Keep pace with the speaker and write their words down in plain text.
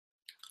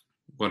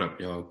What up,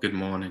 y'all? Good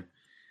morning.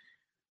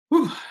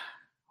 Whew.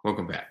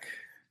 Welcome back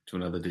to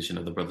another edition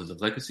of the Brothers of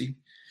Legacy.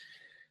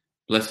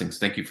 Blessings.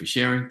 Thank you for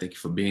sharing. Thank you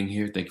for being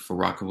here. Thank you for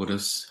rocking with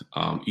us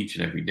each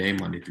and every day,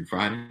 Monday through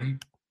Friday.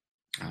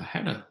 I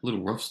had a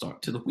little rough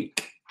start to the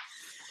week,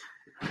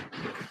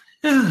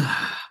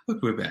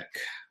 but we're back.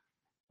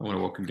 I want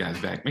to welcome you guys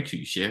back. Make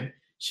sure you share.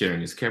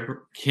 Sharing is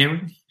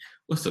caring.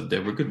 What's up,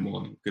 Deborah? Good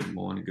morning. Good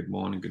morning. Good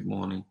morning. Good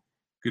morning.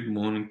 Good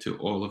morning to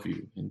all of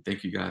you, and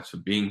thank you guys for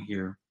being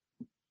here.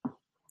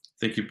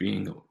 Thank you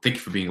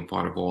for being a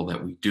part of all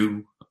that we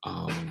do.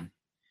 And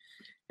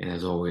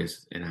as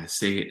always, and I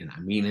say it and I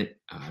mean it,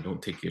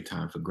 don't take your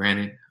time for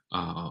granted.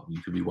 You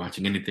could be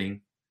watching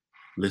anything,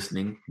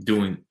 listening,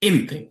 doing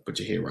anything, but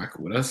you're here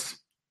rocking with us.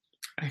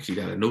 I actually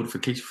got a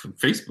notification from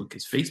Facebook.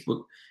 Is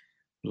Facebook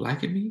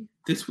liking me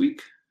this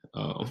week?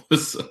 Oh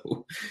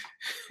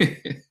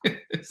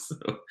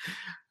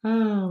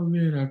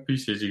man, I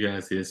appreciate you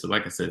guys here. So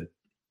like I said,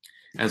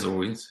 as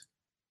always,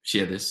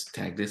 share this,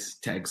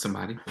 tag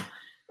somebody.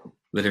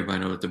 Let everybody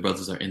know that the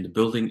brothers are in the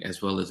building,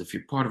 as well as if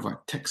you're part of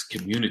our text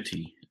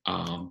community,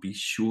 be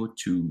sure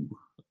to,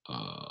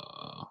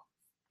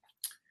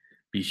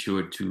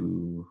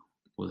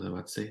 what was I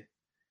about to say?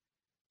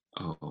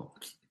 Oh,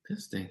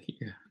 this thing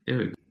here. There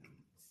we go.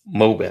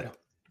 Mo better.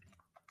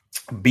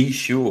 Be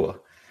sure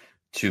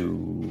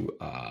to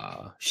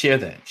share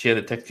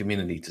the text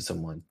community to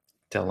someone.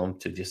 Tell them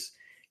to just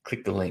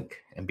click the link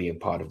and be a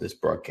part of this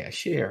broadcast.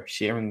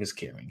 Sharing is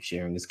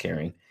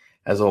caring.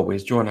 As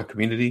always, join our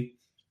community.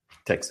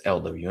 Text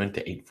LWN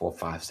to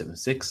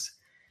 84576.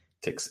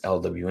 Text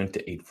LWN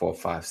to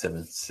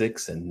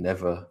 84576 and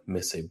never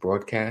miss a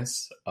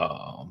broadcast.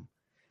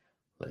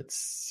 Let's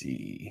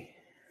see.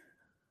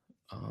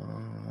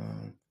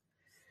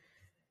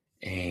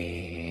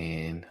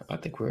 And I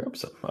think we're up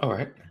some. All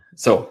right.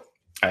 So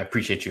I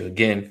appreciate you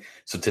again.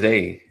 So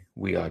today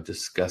we are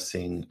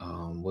discussing,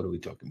 what are we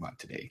talking about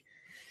today?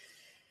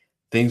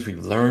 Things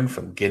we've learned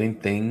from getting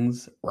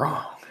things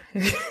wrong.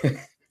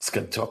 It's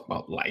going to talk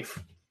about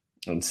life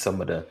and some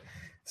of the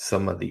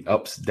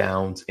ups,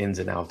 downs, ins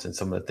and outs, and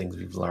some of the things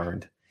we've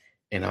learned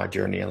in our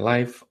journey in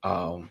life.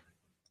 So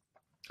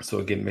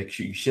again, make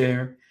sure you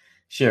share.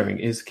 Sharing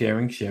is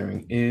caring.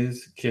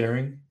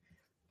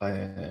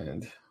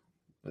 And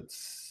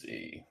let's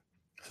see.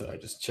 So I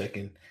just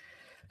checking.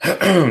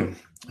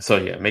 So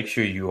yeah, make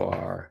sure you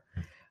are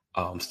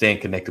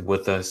staying connected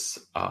with us.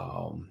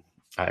 I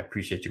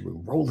appreciate you.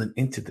 We're rolling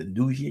into the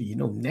new year. You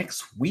know,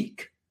 next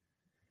week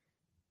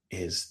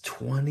is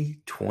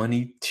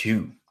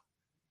 2022.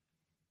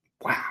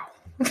 Wow.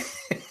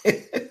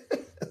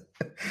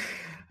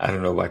 I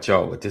don't know about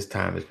y'all, but this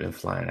time has been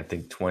flying. I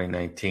think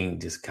 2019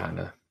 just kind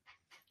of,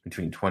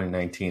 between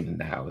 2019 and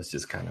now, it's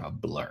just kind of a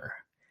blur.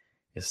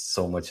 It's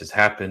so much has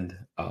happened,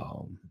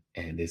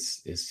 and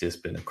it's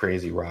just been a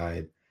crazy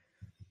ride.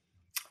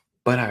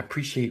 But I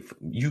appreciate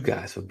you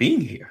guys for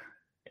being here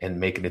and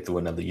making it through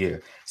another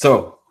year.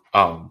 So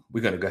we're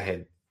going to go ahead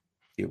and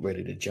get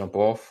ready to jump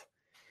off,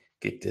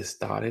 get this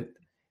started.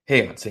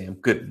 Hey, Aunt Sam,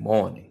 good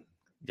morning.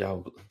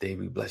 Y'all, they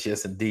be blessed.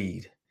 Yes,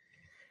 indeed.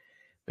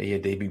 But yeah,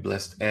 they be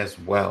blessed as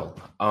well.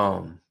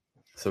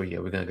 So yeah,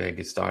 we're going to go ahead and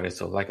get started.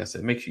 So like I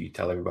said, make sure you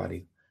tell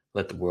everybody,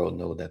 let the world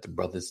know that the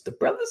brothers are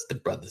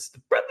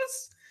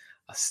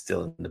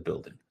still in the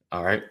building.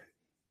 All right.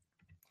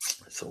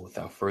 So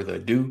without further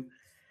ado,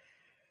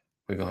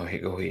 we're going to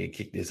go ahead and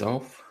kick this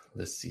off.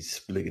 Let's see.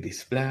 Spliggity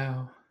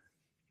splow.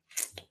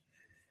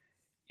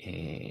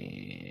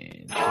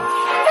 And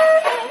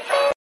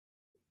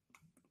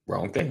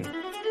wrong thing.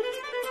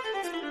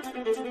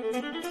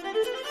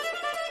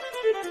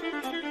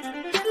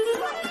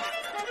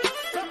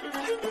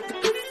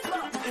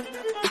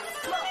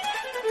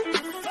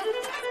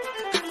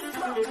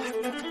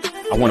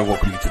 I want to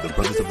welcome you to the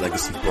Brothers of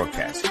Legacy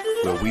broadcast,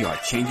 where we are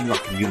changing our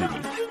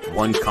community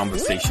one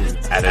conversation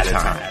at a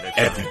time,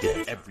 every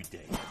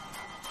day.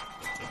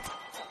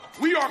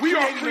 We are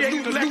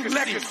creating a new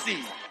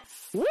legacy.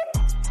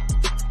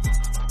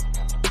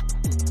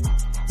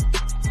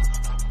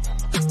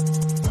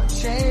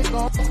 Shade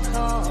gon'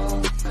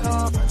 come,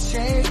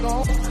 shade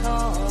gon'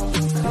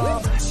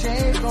 come,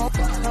 shade gon'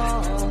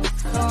 come,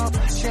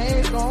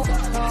 shade gon'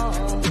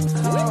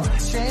 come,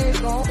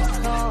 shade gon'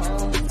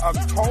 come. A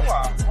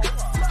co-op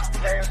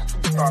has to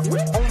start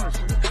with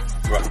ownership.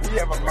 Right. We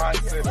have a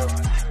mindset of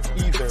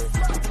either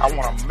I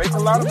want to make a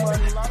lot of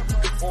money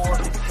or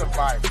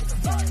survive.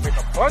 Make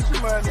a bunch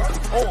of money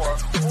or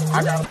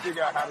I got to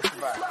figure out how to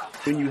survive.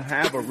 When you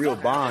have a real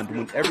bond,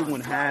 when everyone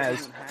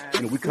has,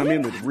 we come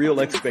in with real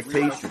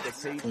expectations.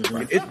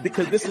 Mm-hmm.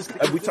 Because this is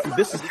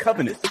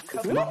covenant.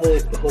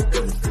 The whole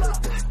premise is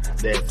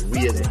that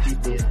we as a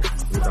people,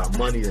 with our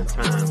money and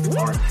time,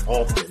 aren't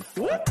often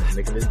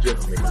making this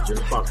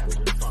general possible,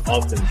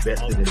 often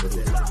vested in the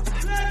legacy.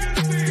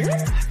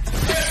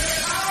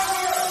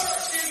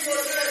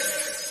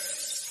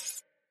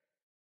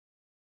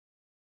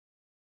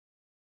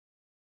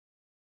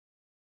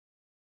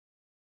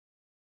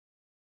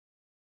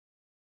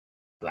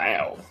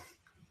 Wow.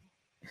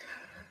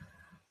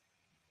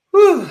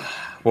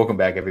 Welcome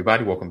back,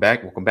 everybody. Welcome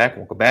back.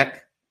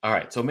 All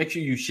right, so make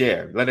sure you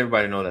share. Let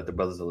everybody know that the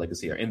Brothers of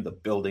Legacy are in the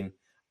building.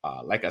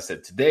 Like I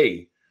said,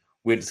 today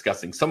we're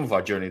discussing some of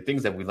our journey,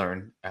 things that we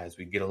learn as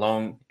we get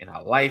along in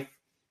our life.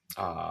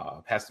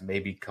 Pastor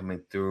Maybe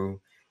coming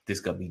through. This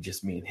is going to be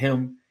just me and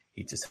him.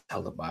 He just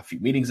held up a few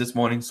meetings this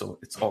morning, so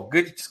it's all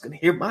good. You're just going to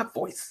hear my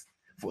voice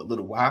for a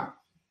little while.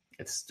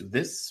 Let's do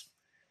this.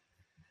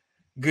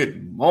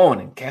 Good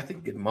morning, Kathy.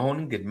 Good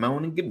morning.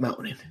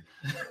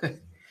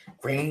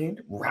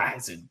 Grand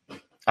rising.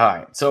 All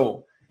right.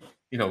 So,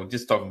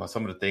 just talking about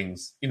some of the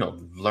things,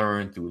 we've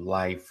learned through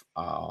life.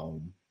 I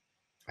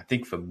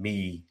think for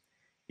me,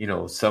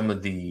 some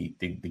of the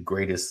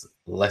greatest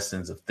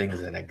lessons of things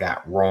that I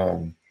got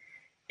wrong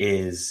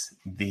is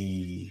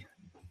the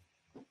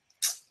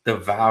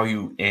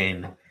value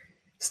in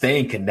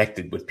staying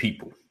connected with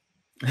people.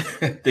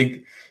 I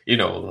think,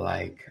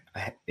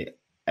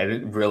 I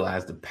didn't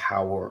realize the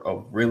power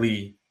of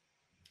really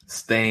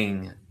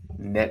staying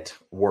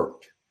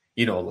networked.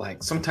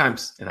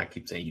 Sometimes, and I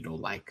keep saying,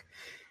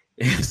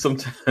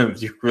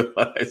 sometimes you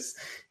realize,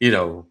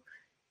 and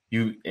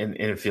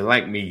if you're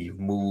like me, you've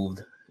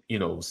moved,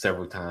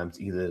 several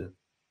times, either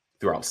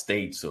throughout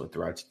states or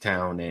throughout your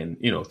town and,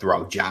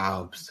 throughout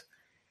jobs.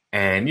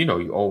 And,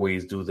 you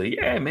always do we're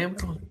going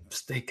to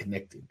stay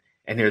connected.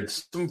 And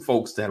there's some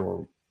folks that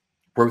are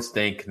worth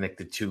staying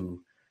connected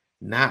to,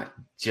 not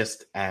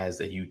just as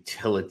a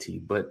utility,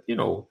 but,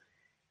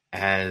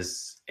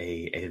 as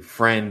a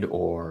friend,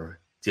 or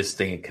just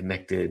staying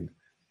connected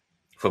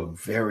for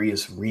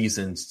various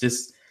reasons.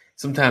 Just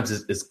sometimes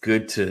it's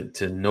good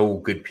to know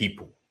good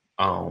people.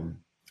 And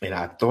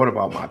I thought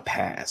about my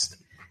past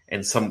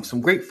and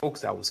some great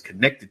folks I was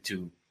connected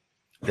to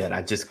that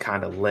I just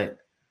kind of let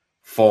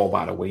fall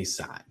by the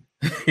wayside,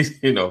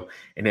 and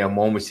there are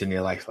moments in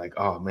their life like,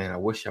 oh man, I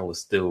wish I was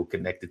still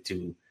connected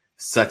to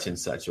such and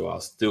such, or I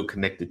was still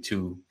connected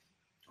to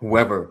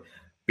whoever,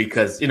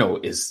 because,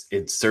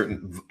 it's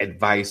certain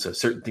advice or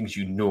certain things,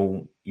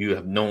 you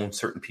have known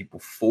certain people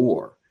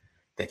for,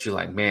 that you're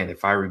like, man,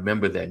 if I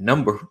remember that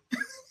number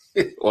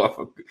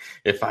or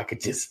if I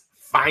could just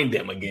find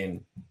them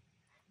again,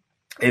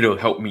 it'll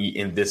help me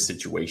in this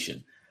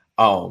situation.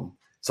 So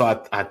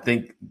I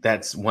think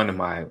that's one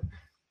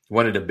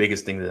of the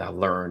biggest things that I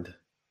learned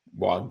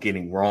while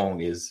getting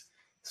wrong is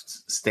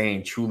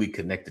staying truly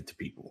connected to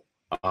people.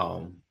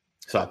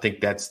 So I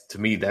think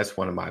that's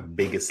one of my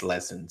biggest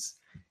lessons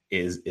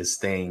is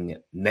staying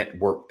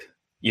networked,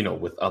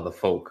 with other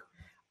folk.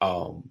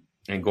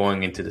 And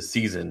going into the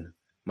season,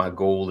 my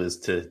goal is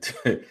to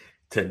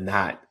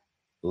not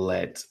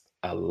let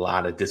a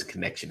lot of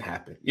disconnection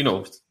happen.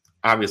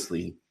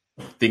 Obviously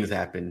things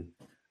happen,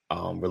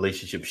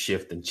 relationships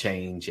shift and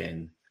change,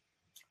 and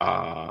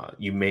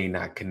you may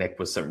not connect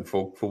with certain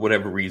folk for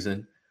whatever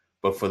reason,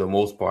 but for the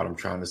most part, I'm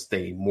trying to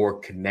stay more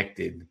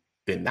connected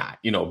than not,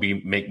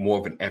 make more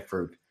of an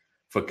effort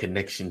for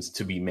connections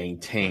to be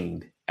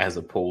maintained, as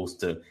opposed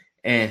to,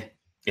 if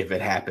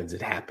it happens,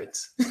 it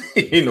happens,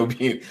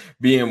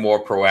 being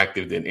more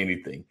proactive than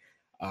anything.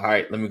 All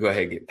right, let me go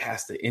ahead and get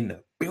Pastor in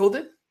the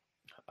building.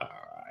 All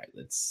right,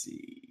 let's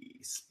see.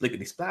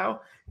 Splickety splow.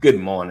 Good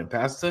morning,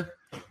 Pastor.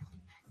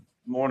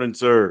 Morning,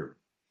 sir.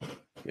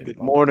 Good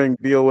morning,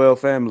 BOL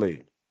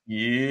family.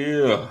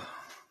 Yeah.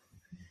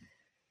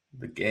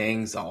 The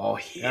gang's all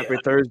here. Happy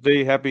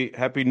Thursday.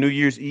 Happy New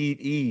Year's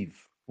Eve.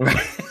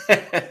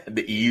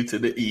 The eve to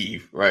the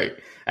eve, right?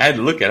 I had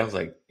to look at it. I was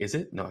like, is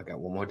it? No, I got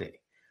one more day.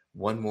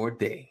 One more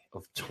day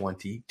of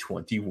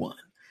 2021.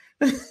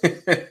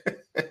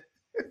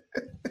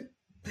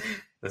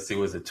 Let's see,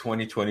 was it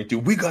 2022?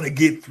 We got to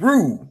get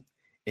through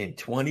in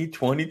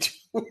 2022.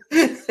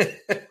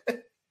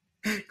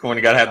 Come on,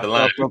 you got to have the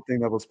line. I saw something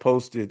that was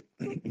posted.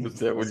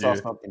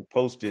 Something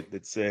posted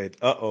that said,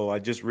 I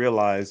just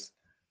realized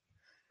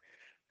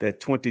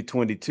that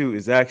 2022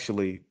 is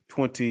actually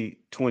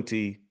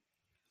 2022.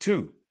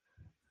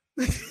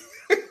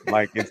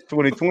 Like it's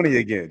 2020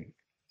 again.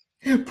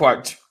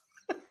 Part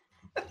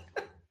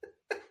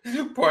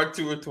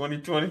 2 of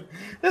 2020.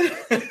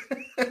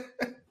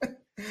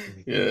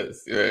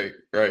 Yes,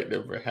 right.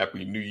 Never.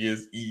 Happy New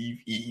Year's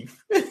Eve. Yes.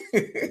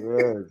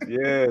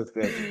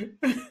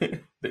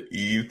 The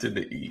eve to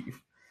the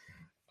eve.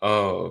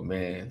 Oh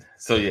man.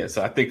 So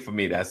I think for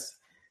me that's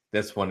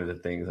one of the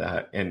things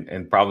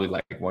and probably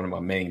like one of my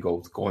main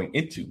goals going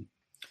into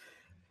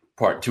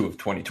part 2 of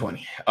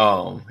 2020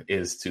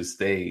 is to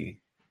stay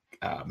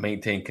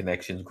maintain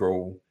connections,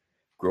 grow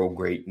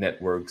great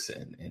networks,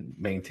 and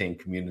maintain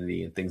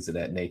community and things of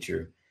that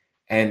nature.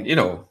 And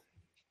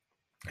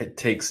it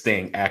takes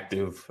staying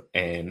active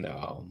and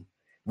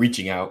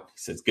reaching out. He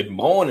says good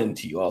morning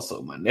to you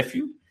also, my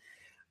nephew.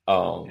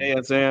 Hey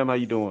Sam, how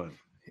you doing?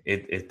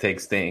 It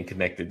takes staying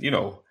connected,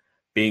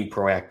 being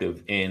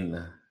proactive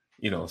in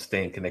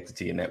staying connected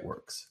to your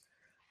networks.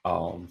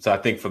 So I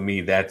think for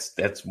me,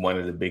 that's one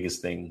of the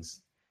biggest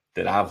things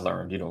that I've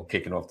learned,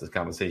 kicking off this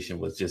conversation,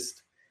 was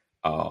just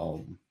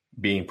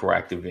being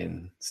proactive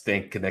in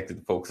staying connected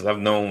to folks. I've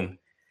known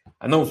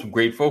some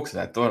great folks,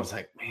 and I thought, I was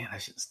like, man, I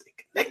should stay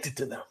connected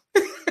to them.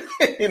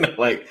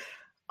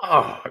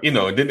 oh, you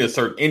know, and then there's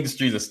certain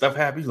industries and stuff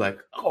happen. You're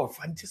like, oh, if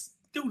I just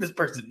do this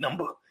person's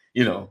number,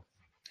 you know,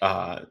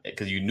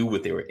 because you knew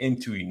what they were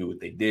into, you knew what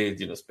they did,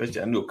 you know,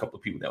 especially I knew a couple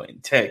of people that were in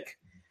tech,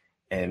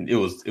 and it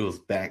was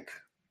back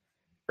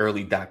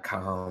early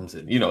 .coms,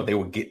 and you know, they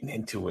were getting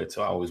into it.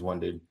 So I always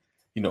wondered,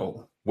 you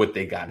know, what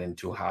they got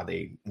into, how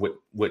they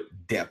what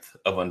depth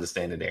of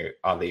understanding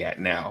are they at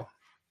now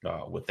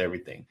with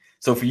everything.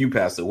 So for you,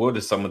 Pastor, what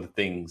are some of the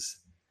things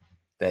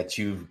that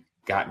you've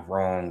got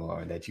wrong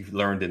or that you've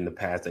learned in the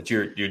past that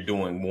you're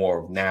doing more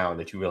of now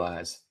that you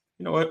realize,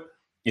 you know what,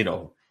 you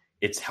know,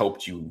 it's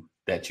helped you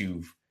that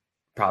you've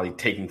probably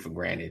taken for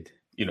granted,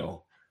 you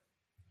know,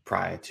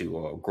 prior to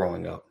or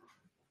growing up?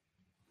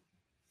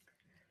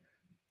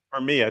 For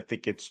me, I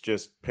think it's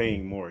just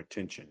paying more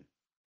attention.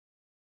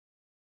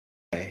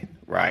 Okay.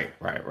 Right.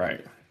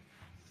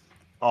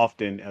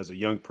 Often as a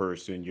young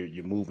person,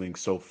 you're moving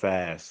so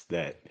fast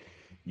that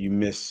you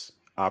miss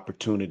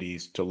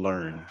opportunities to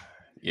learn,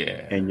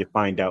 Yeah. and you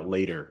find out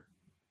later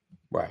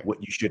Right.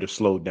 what you should have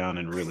slowed down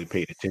and really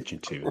paid attention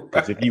to. Right.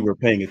 Because if you were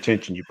paying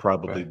attention, you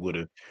probably would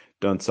have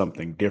done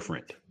something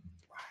different.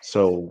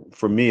 So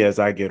for me, as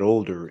I get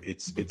older,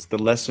 it's the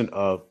lesson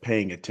of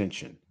paying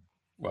attention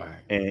Right.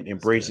 and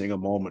embracing a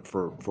moment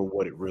for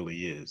what it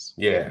really is.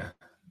 Yeah,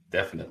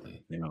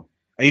 definitely. You know,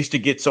 I used to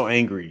get so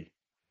angry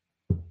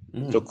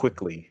so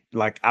quickly.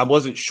 Like I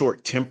wasn't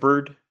short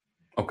tempered.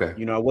 Okay.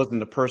 You know, I wasn't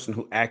the person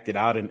who acted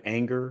out in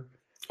anger.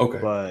 Okay.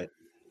 But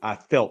I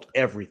felt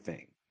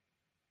everything.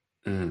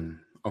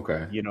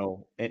 Okay. You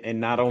know, and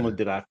not only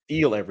did I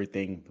feel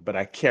everything, but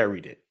I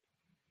carried it.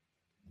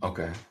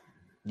 Okay.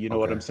 You know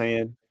what I'm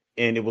saying?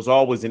 And it was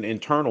always an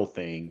internal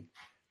thing.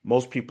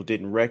 Most people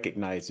didn't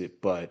recognize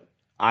it, but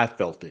I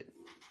felt it.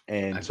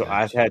 And so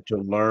I've had to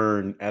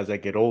learn as I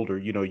get older,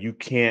 you know, you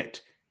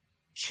can't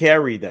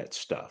carry that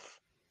stuff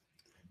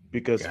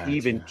because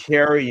even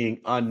carrying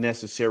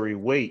unnecessary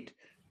weight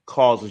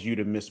causes you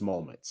to miss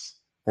moments.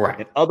 Right.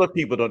 And other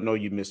people don't know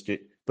you missed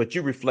it, but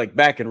you reflect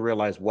back and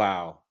realize,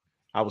 wow,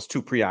 I was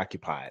too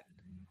preoccupied.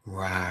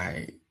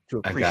 Right. To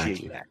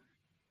appreciate that.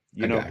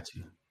 You know?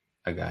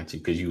 I got you.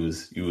 Because you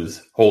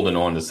was holding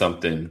on to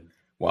something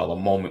while a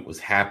moment was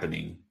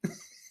happening.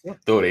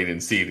 Though they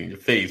didn't see it in your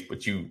face,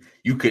 but you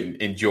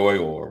couldn't enjoy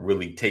or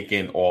really take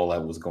in all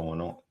that was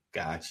going on.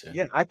 Gotcha.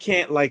 Yeah, I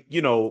can't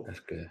That's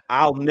good.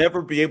 I'll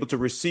never be able to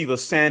receive a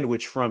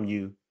sandwich from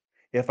you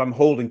if I'm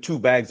holding 2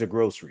 bags of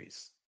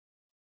groceries,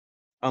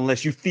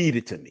 unless you feed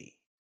it to me.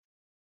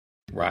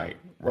 Right.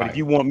 But if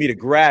you want me to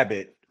grab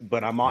it,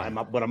 but I'm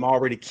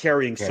already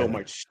carrying so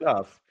much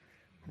stuff,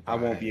 I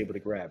won't be able to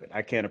grab it.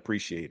 I can't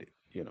appreciate it,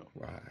 you know.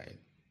 Right.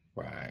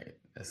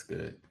 That's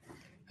good.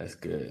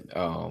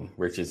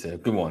 Richard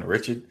said, good morning,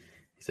 Richard.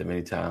 He said,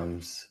 many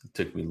times it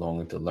took me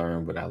longer to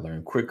learn, but I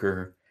learned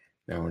quicker.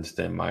 Now I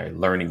understand my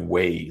learning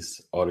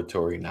ways,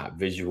 auditory, not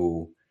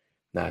visual,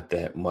 not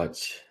that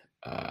much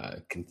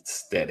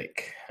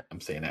kinesthetic. I'm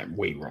saying that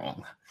way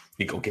wrong.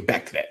 We go get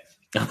back to that.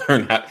 I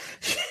learned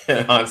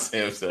how,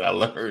 Sam said, I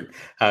learned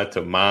how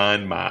to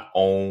mind my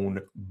own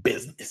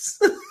business.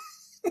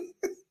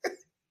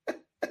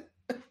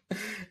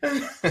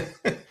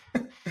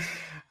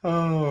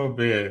 Oh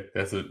man,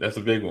 that's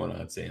a big one,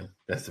 Aunt Sam.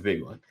 That's a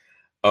big one.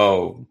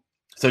 Oh,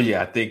 so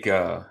yeah, I think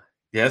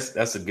yes,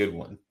 that's a good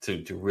one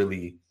to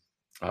really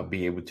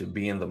be able to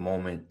be in the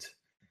moment,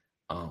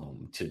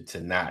 to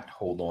not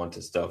hold on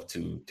to stuff,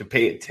 to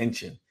pay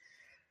attention.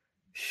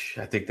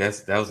 I think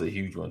that was a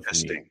huge one for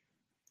me.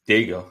 There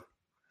you go.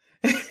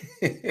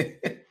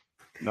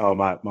 No,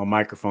 my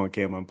microphone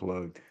came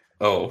unplugged.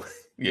 Oh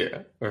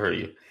yeah, I heard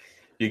you.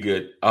 You're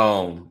good.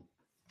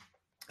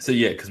 So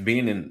yeah, because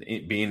being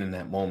in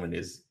that moment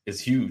is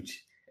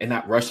huge, and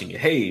not rushing it.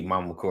 Hey,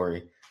 Mama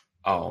Corey,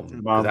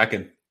 because I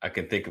can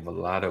think of a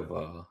lot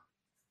of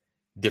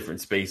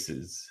different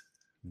spaces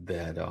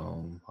that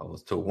I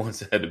was told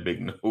once I had a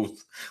big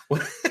nose.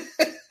 What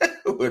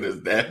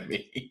does that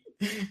mean?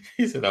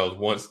 He said I was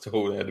once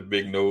told I had a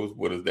big nose.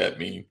 What does that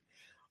mean?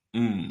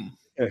 In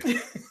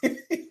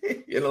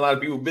a lot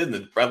of people's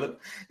business, brother.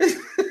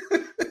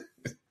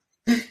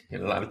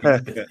 In a lot of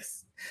people's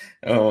business.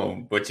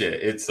 But yeah,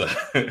 it's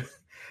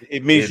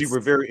it means you were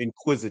very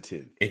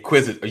inquisitive.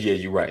 Inquisitive. Yeah,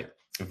 you're right.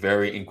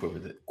 Very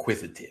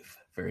inquisitive.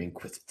 Very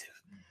inquisitive.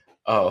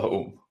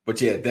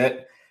 But yeah,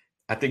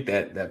 I think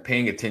that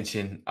paying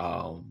attention,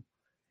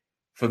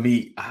 for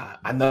me,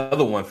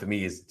 another one for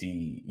me is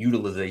the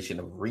utilization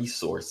of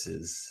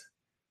resources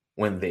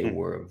when they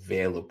were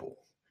available.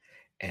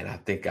 And I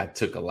think I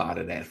took a lot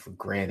of that for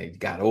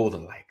granted. Got older,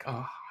 like,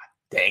 oh,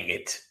 dang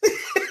it.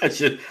 I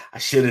should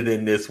have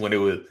done this when it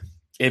was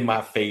in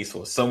my face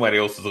or somebody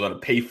else was going to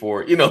pay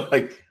for it. You know,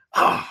 like,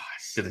 I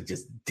should have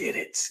just did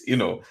it. You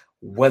know,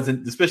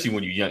 especially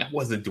when you're young, I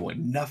wasn't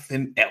doing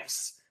nothing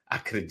else. I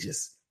could have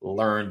just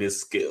learned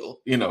this skill,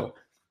 you know.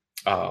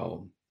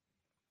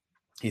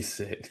 He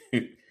said,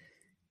 okay.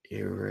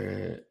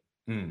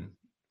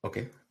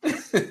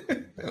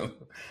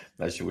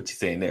 Not sure what you're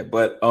saying there,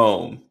 but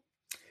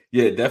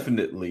yeah,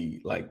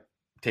 definitely like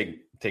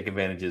take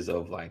advantages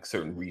of like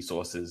certain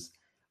resources.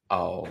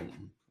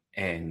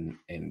 and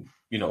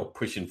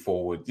pushing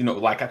forward.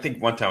 Like I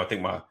think one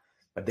time my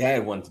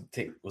dad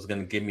was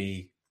going to give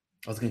me,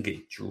 I was going to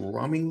get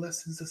drumming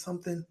lessons or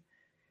something,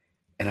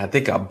 and I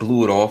think I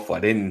blew it off. I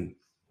didn't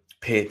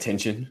pay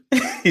attention.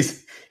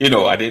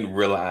 I didn't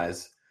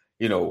realize,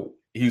 he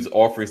was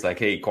offering, it's like,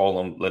 hey, call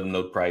him, let him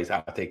know the price,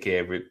 I'll take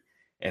care of it.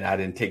 And I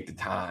didn't take the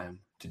time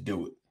to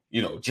do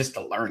it, just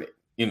to learn it,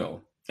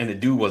 and the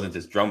dude wasn't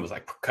just drum, it was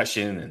like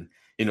percussion, and,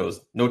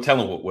 there's no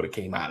telling what would have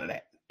came out of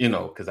that,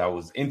 because I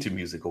was into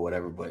music or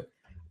whatever, but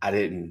I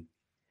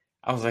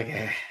was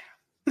like,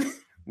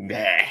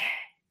 nah.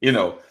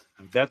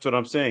 That's what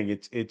I'm saying.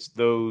 It's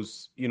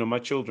those, my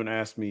children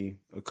asked me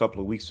a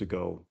couple of weeks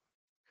ago,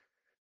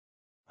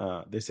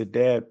 they said,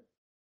 Dad,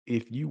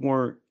 if you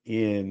weren't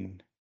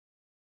in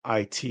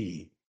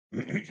IT,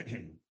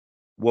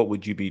 what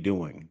would you be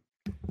doing?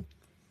 I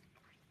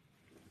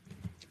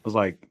was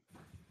like,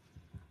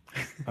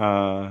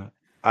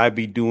 I'd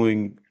be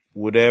doing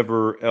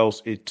whatever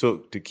else it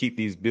took to keep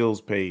these bills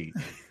paid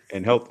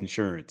and health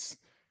insurance.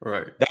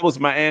 Right. That was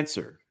my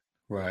answer.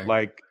 Right.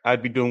 Like,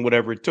 I'd be doing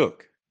whatever it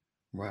took.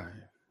 Right.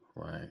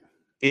 Right.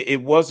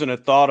 It wasn't a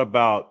thought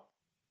about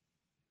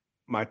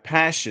my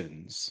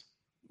passions.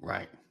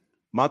 Right.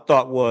 My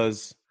thought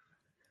was,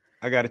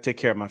 I got to take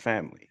care of my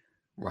family.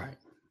 Right.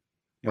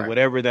 And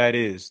whatever that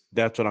is,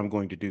 that's what I'm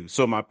going to do.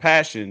 So my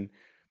passion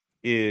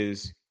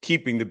is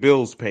keeping the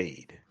bills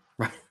paid.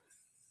 Right.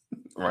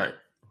 Right.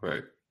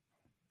 Right.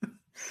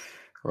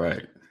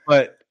 Right.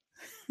 But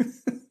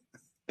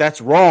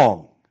that's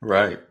wrong.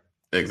 Right.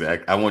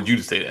 Exactly. I want you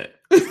to say that.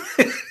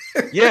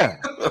 Yeah.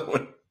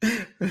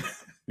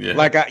 Yeah.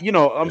 Like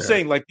I'm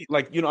saying,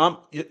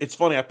 it's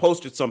funny. I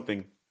posted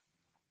something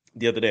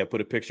the other day. I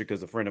put a picture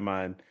because a friend of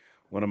mine,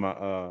 one of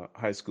my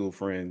high school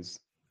friends,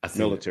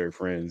 military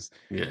friends,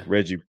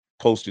 Reggie,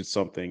 posted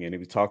something, and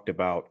he talked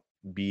about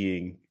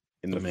being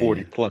in the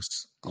 40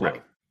 plus club.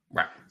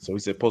 Right. So he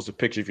said, post a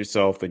picture of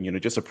yourself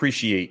and, just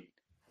appreciate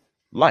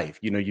life.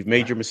 You've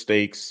made your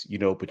mistakes,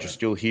 but you're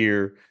still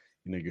here.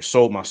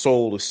 My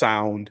soul is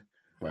sound.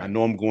 Right. I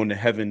know I'm going to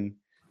heaven.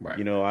 Right.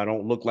 I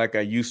don't look like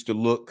I used to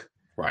look.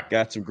 Right.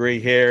 Got some gray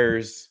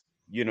hairs,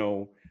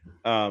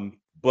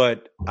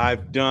 but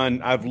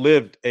I've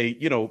lived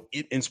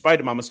in spite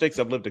of my mistakes,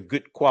 I've lived a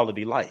good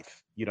quality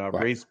life. I've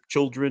raised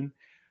children.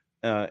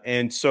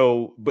 And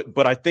so,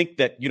 but I think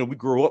that, we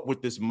grow up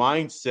with this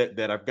mindset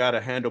that I've got to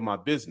handle my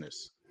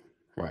business.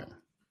 Right.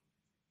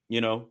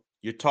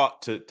 You're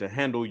taught to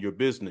handle your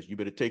business. You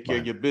better take care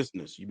of your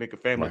business. You make a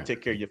family,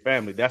 take care of your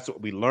family. That's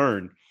what we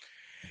learn.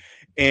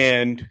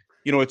 And,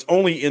 it's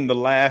only in the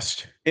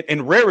last,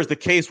 and rare is the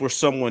case where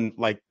someone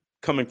like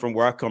coming from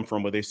where I come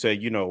from, where they say,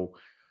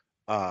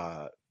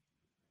 I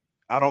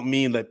don't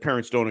mean that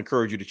parents don't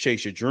encourage you to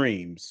chase your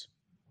dreams,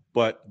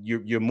 but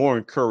you're more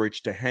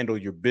encouraged to handle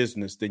your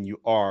business than you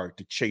are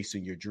to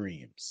chasing your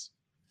dreams.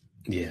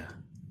 Yeah.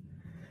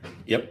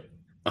 Yep.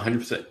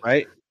 100%.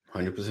 Right.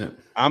 100%.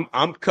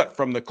 I'm cut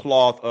from the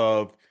cloth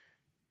of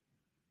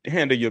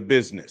handle your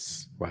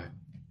business. Right.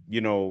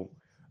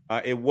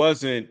 It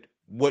wasn't,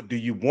 what do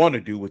you want to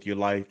do with your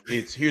life?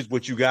 It's here's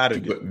what you got to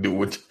do. Do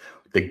what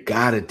they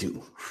got to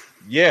do.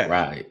 Yeah.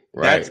 Right.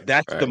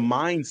 That's the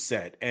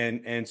mindset.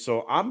 And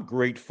so I'm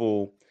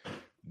grateful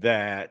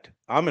that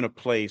I'm in a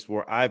place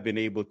where I've been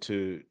able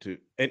to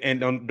and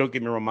don't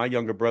get me wrong, my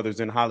younger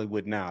brother's in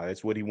Hollywood now.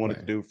 That's what he wanted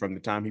to do from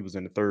the time he was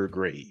in the third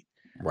grade.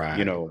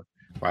 Right.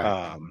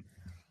 Right.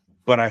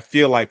 But I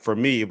feel like for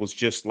me, it was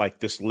just like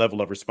this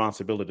level of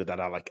responsibility that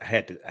I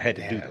had to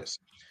do this.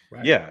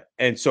 Right. Yeah.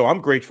 And so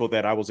I'm grateful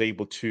that I was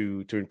able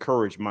to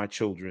encourage my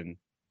children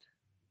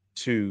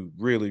to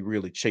really,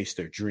 really chase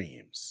their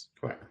dreams.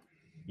 Right.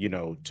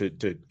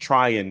 To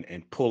try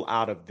and pull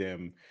out of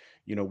them,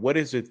 what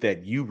is it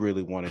that you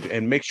really want to do,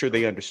 and make sure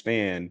they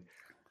understand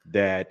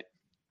that,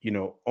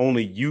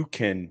 only you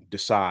can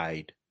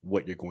decide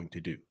what you're going to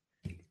do.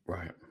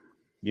 Right.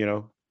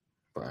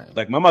 Right.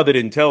 Like my mother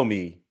didn't tell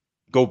me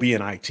go be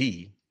in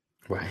IT.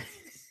 Right.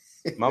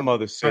 My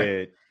mother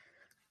said,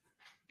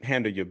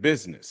 handle your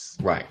business.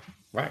 Right.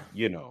 Right.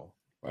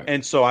 Right.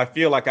 And so I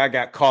feel like I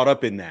got caught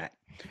up in that.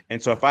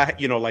 And so if I,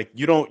 you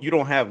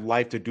don't have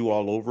life to do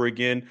all over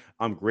again.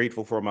 I'm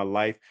grateful for my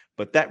life,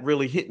 but that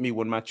really hit me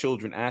when my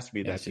children asked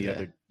me that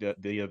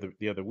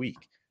the other week.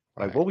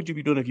 Like, right. What would you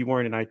be doing if you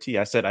weren't in IT?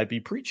 I said, I'd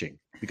be preaching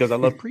because I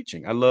love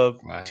preaching. I love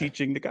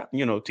teaching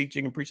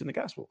teaching and preaching the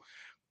gospel.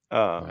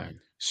 Right.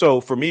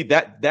 So for me,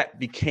 that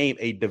became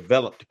a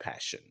developed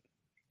passion.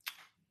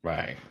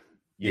 Right.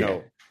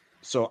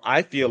 So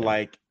I feel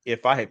like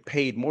if I had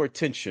paid more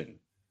attention,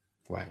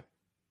 right,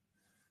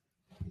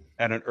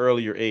 at an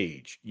earlier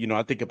age,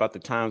 I think about the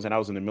times when I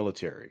was in the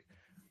military.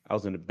 I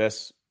was in the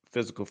best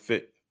physical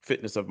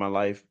fitness of my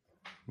life.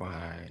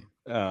 Right.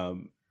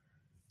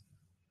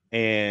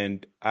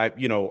 And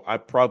I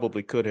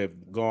probably could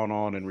have gone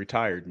on and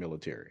retired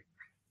military.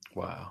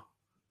 Wow.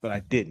 But I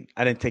didn't.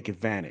 I didn't take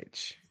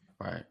advantage.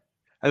 Right.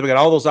 I got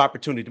all those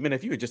opportunities. I mean,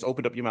 if you had just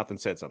opened up your mouth and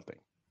said something.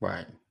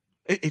 Right.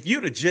 If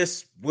you'd have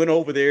just went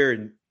over there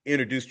and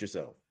introduced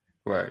yourself.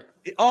 Right.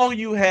 All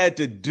you had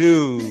to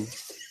do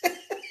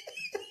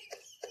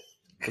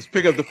Let's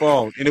pick up the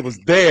phone. And it was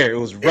there. It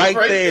was right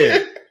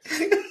there.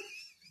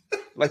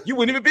 Like, you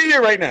wouldn't even be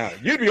here right now.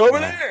 You'd be over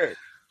there.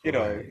 You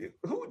know,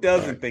 who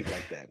doesn't think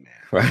like that, man?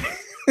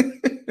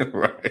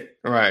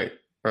 Right.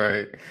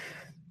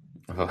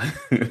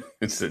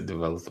 It said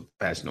develops a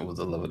passion. Was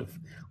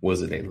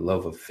it a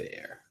love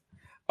affair?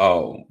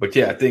 But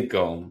yeah, I think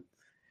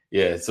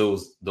it's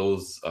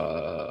those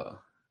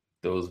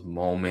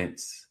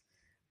moments.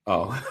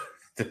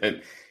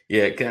 That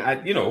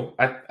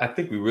I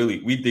think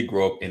we did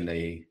grow up in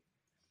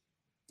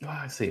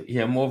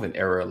more of an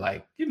era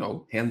like,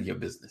 handle your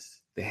business.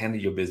 They handle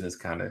your business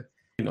kind of,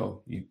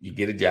 you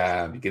get a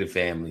job, you get a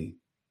family,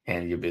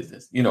 handle your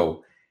business.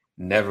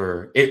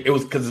 Never it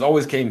was because it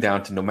always came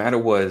down to no matter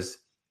what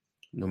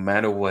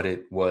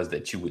it was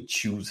that you were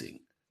choosing,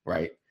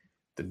 right?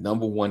 The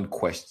number one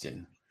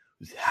question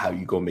was how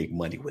you gonna make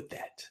money with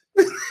that?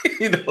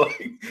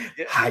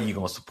 How you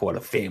gonna support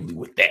a family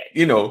with that?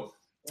 Well,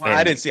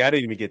 I didn't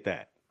even get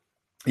that.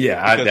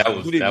 Yeah,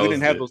 we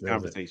didn't have those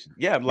conversations.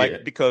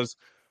 Because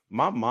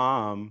my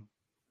mom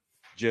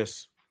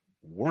just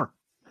worked.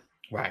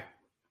 Right.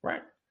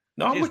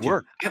 No, I'm with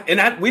you.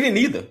 We didn't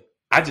either.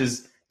 That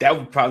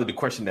was probably the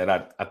question that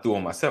I threw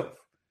on myself.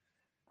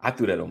 I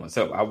threw that on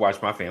myself. I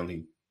watched my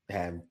family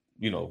have,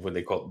 what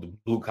they call the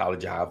blue collar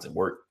jobs and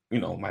work.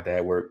 My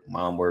dad worked,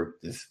 mom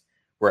worked. Just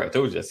where I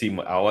told you, I see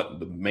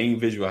the main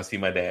visual. I see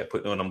my dad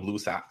putting on them blue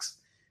socks,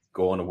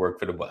 going to work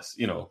for the bus.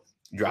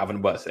 Driving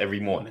the bus every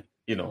morning.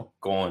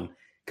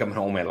 Coming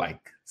home at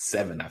like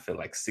 7. I feel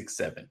like 6,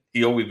 7.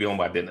 He always be home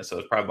by dinner, so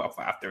it's probably about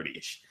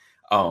 5:30ish.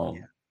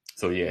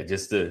 So yeah,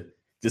 just the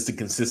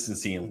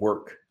consistency in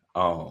work.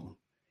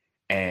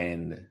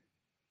 And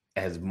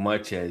as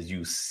much as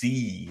you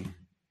see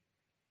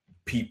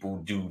people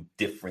do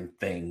different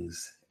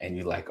things and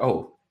you're like,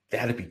 oh,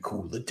 that'd be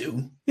cool to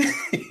do.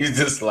 It's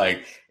just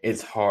like,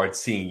 it's hard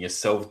seeing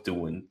yourself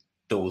doing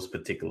those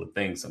particular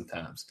things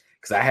sometimes.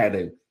 Because I had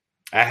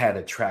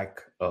a track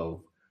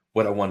of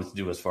what I wanted to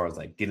do as far as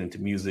like get into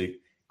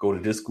music, go to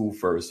this school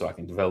first so I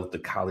can develop the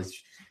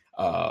college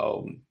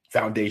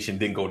foundation,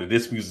 then go to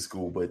this music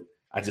school. But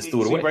I just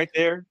threw it away. Right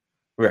there.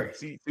 Right.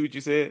 See what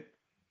you said?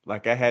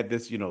 Like I had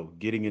this,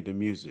 getting into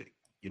music.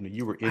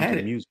 You were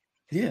into music.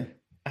 Yeah,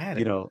 I had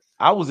it.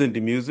 I was into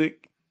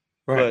music,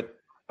 but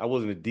I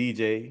wasn't a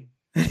DJ.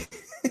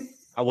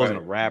 I wasn't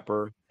a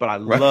rapper, but I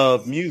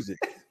love music.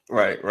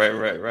 Right.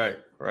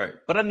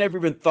 But I never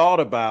even thought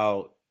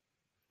about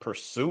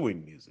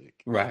pursuing music.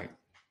 Right.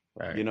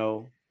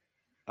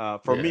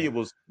 For me, it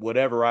was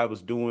whatever I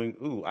was doing.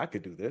 Ooh, I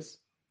could do this.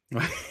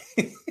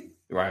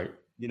 Right.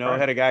 I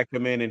had a guy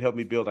come in and help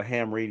me build a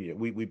ham radio.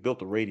 We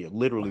built a radio,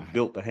 literally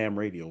built the ham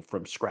radio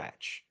from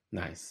scratch.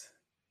 Nice.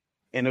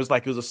 And it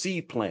was a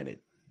seed planted.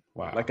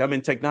 Wow. Like I'm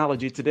in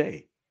technology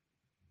today.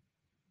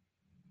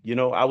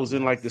 I was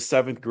in like the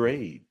 7th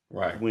grade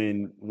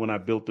when I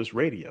built this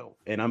radio,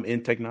 and I'm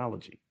in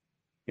technology.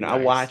 I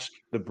watched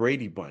the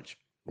Brady Bunch.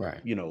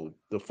 Right.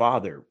 The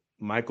father,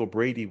 Michael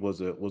Brady,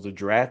 was a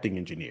drafting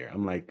engineer.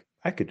 I'm like,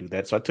 I could do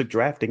that. So I took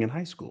drafting in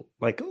high school.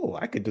 Like, oh,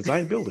 I could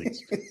design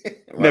buildings.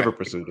 Never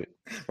pursued it.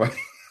 Right.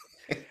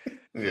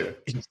 Yeah.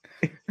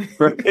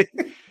 Right.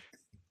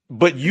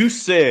 But you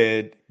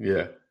said,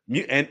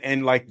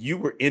 and like you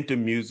were into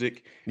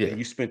music. Yeah. And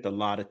you spent a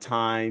lot of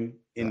time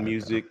in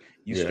music.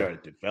 You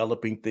started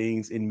developing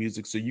things in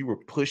music. So you were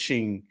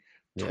pushing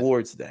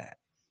towards that.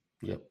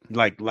 Yep.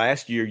 Like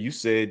last year, you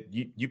said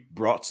you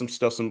brought some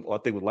stuff. I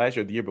think it was last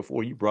year, or the year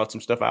before, you brought some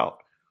stuff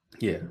out.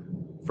 Yeah.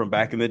 From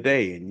back in the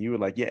day. And you were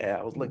like, yeah,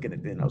 I was looking at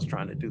it and I was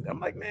trying to do that. I'm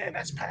like, man,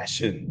 that's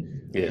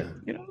passion. Yeah.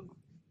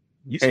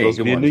 You're supposed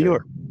to be in New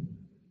York.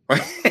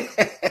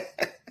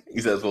 He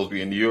said supposed to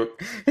be in New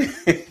York.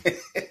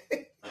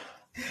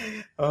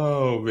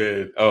 Oh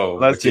man. Oh,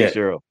 let's see,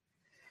 Cheryl.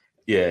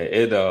 Yeah,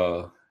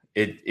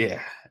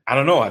 I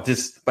don't know. I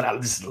just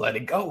let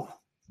it go.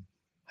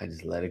 I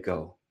just let it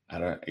go.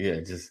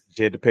 You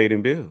had to pay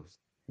them bills.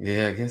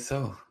 Yeah, I guess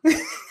so.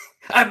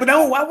 But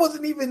no, I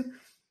wasn't even.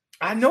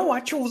 I know I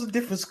chose a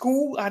different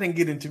school. I didn't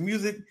get into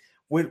music.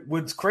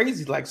 What's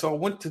crazy, like, so I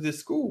went to this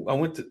school. I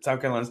went to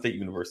South Carolina State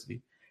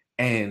University,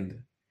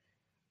 and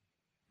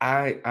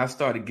I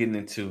started getting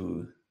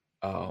into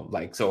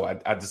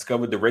I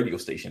discovered the radio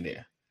station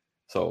there.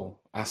 So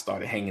I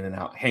started hanging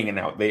out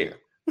there,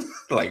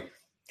 like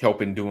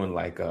helping doing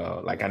like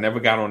I never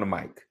got on the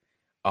mic.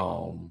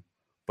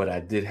 But I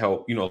did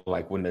help,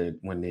 like when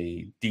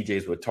the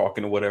DJs were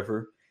talking or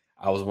whatever,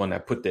 I was one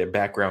that put their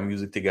background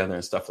music together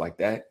and stuff like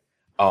that.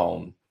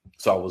 But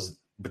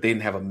they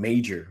didn't have a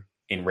major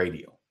in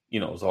radio, it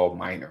was all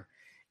minor.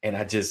 And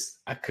I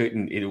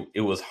couldn't,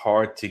 it was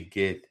hard to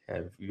get.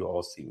 Have you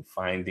all seen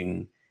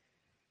Finding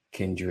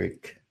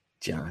Kendrick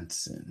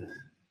Johnson?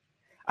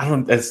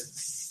 I'm gonna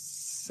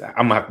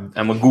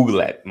Google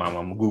that, Mom.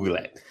 I'm gonna Google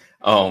that.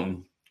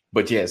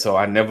 But yeah, so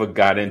I never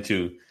got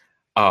into,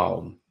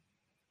 I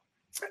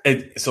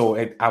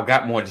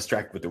got more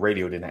distracted with the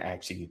radio than I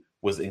actually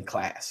was in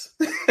class.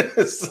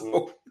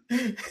 So,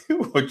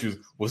 which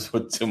was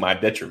to my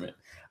detriment.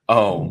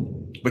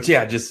 But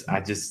yeah, I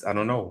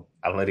don't know.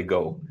 I let it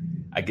go.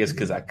 I guess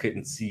because I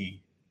couldn't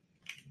see.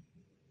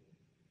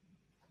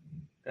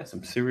 That's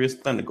some serious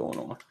thunder going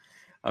on.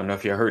 I don't know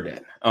if y'all heard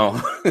that.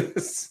 Oh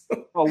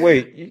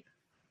wait,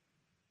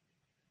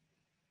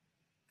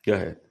 go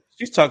ahead.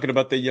 she's talking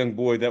about the young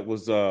boy that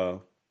was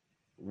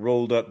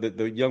rolled up.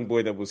 The young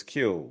boy that was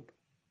killed.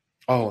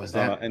 Oh, is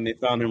that? And they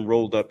found him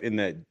rolled up in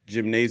that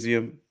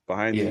gymnasium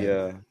behind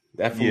the.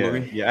 That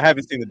foolery. Yeah, I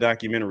haven't seen the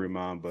documentary,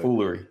 Mom, but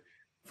foolery.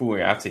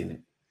 I've seen it.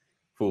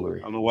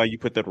 Foolery. I don't know why you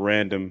put that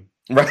random.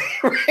 Right.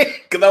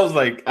 Because I was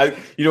like,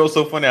 it's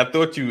so funny. I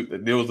thought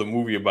there was a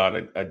movie about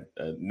a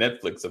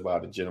Netflix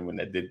about a gentleman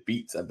that did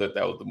beats. I thought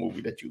that was the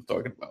movie that you were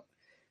talking about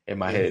in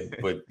my head.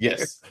 But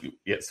yes,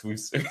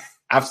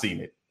 I've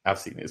seen it.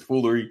 It's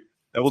foolery.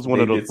 That was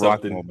one of those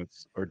rock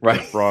moments or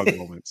frog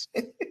moments.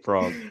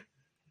 Frog.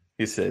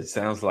 He said,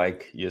 "Sounds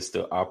like you're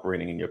still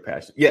operating in your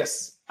passion."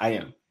 Yes, I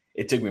am.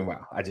 It took me a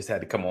while. I just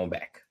had to come on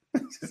back.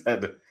 Just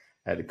had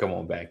to come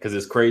on back because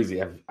it's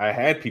crazy. I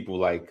had people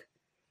like.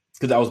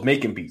 Because I was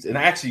making beats. And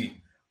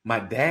actually, my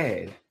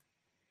dad,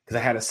 because I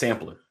had a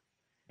sampler,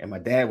 and my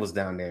dad was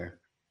down there,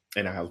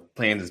 and I was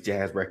playing his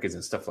jazz records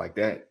and stuff like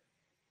that.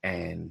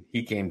 And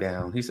he came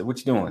down. He said, "What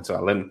you doing?" So I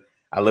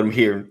let him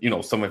hear,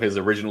 some of his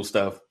original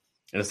stuff.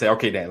 And I said,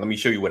 "Okay, Dad, let me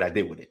show you what I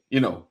did with it." He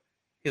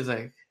was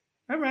like,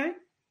 all right.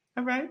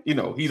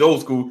 He's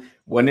old school.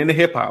 Wasn't into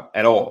hip hop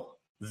at all.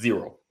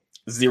 Zero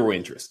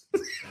interest.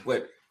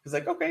 But he's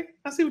like, "Okay,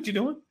 I see what you're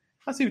doing.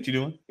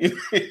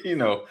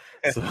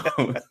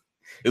 So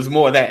it was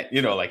more of that,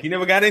 like he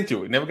never got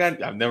into it.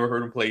 I've never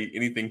heard him play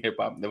anything hip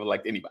hop, never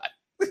liked anybody.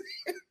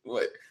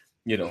 But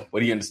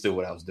he understood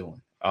what I was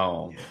doing.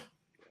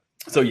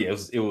 So yeah,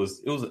 it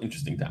was an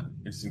interesting time.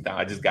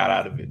 I just got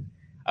out of it.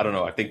 I don't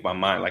know. I think my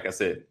mind, like I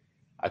said,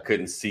 I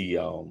couldn't see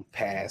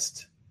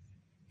past,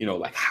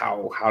 like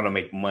how to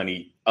make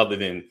money other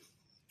than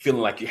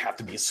feeling like you have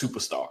to be a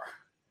superstar,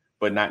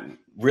 but not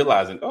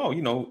realizing,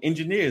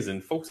 engineers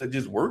and folks that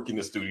just work in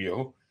the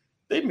studio,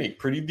 they make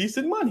pretty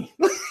decent money.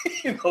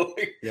 That's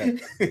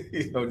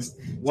it. That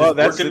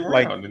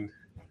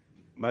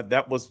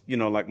was,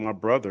 like my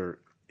brother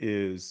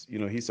is,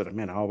 he said,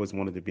 "Man, I always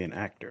wanted to be an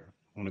actor.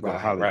 I want to go to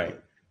Hollywood."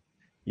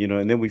 Right.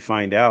 And then we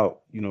find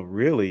out,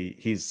 really,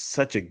 he's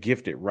such a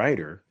gifted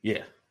writer.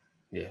 Yeah.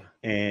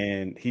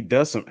 And he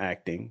does some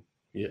acting.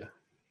 Yeah.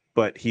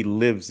 But he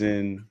lives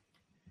in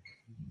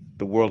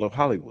the world of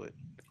Hollywood.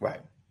 Right.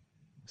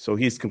 So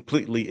he's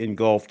completely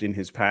engulfed in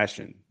his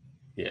passion.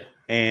 Yeah.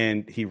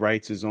 And he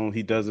writes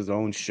he does his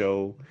own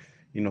show,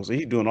 so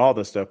he's doing all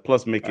this stuff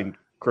plus making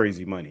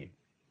crazy money.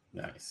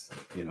 Nice.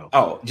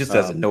 Oh, just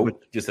as a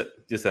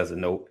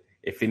note,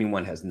 if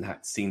anyone has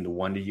not seen The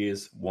Wonder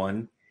Years,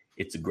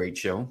 it's a great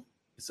show.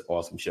 It's an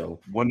awesome show.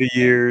 Wonder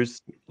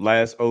Years,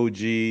 Last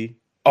OG.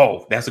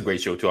 Oh, that's a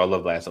great show too. I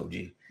love Last OG.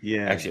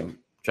 Yeah. Actually, I'm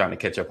trying to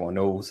catch up on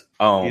those.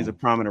 He's a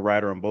prominent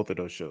writer on both of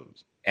those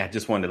shows. And I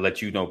just wanted to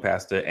let you know,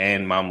 Pastor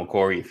and Mama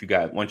Corey,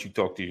 once you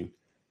talk to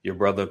your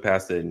brother,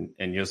 Pastor,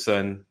 and your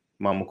son,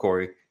 Mama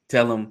Corey,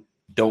 tell them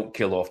don't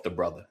kill off the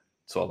brother.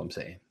 That's all I'm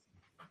saying.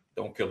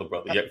 Don't kill the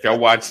brother. If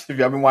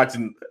y'all been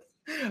watching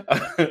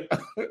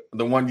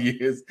The Wonder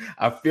Years,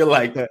 I feel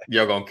like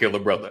y'all gonna kill the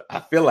brother. I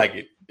feel like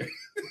it.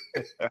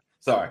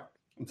 Sorry.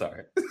 I'm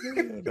sorry.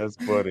 That's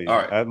funny.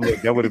 All right.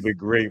 Look, that would have been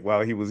great while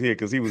he was here,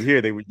 because he was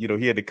here. They would,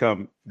 he had to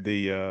come.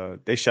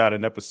 They shot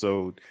an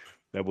episode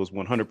that was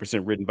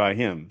 100% written by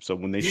him. So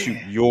when they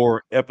shoot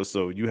your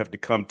episode, you have to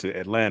come to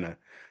Atlanta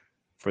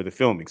for the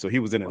filming. So he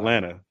was in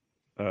Atlanta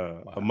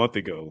a month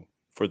ago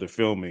for the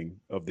filming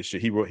of the show.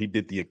 He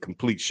did the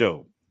complete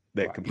show,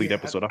 complete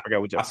episode. I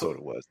forgot which episode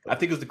it was. I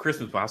think it was the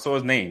Christmas one. I saw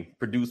his name,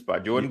 produced by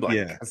Jordan Black.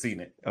 Yeah. I seen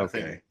it.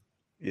 Okay.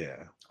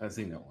 Yeah. I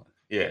seen that one.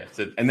 Yeah.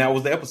 So, and that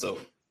was the episode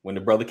when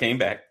the brother came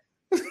back.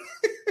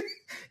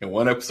 In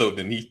one episode,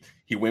 then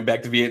he went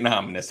back to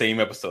Vietnam in that same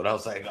episode. I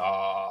was like,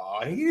 oh,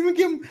 they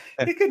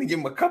couldn't give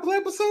him a couple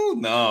episodes.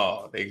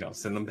 No, they gonna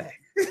send him back.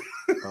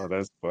 Oh,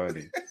 that's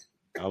funny.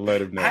 I'll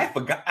let him know.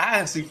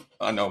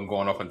 I know I'm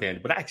going off on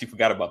tangent, but I actually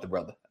forgot about the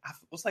brother. I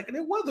was like,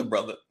 there was a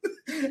brother.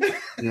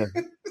 Yeah.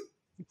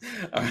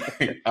 All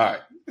right.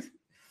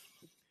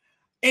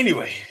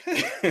 Anyway,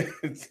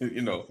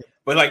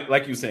 but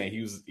like you were saying,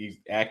 he's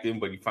acting,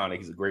 but he found that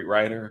he's a great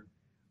writer.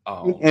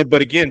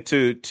 But again,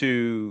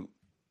 to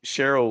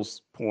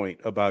Cheryl's point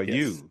about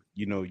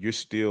you're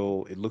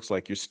still, it looks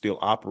like you're still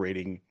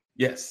operating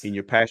in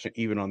your passion,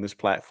 even on this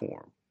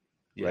platform,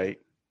 right?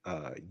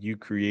 You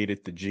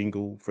created the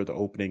jingle for the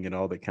opening and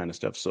all that kind of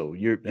stuff. So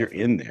you're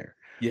in there.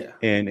 Yeah.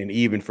 And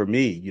even for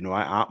me,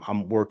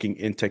 I'm working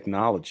in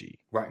technology.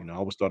 Right. I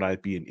always thought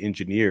I'd be an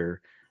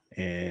engineer,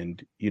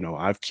 and,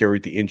 I've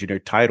carried the engineer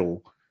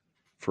title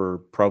for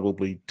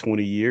probably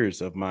 20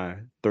 years of my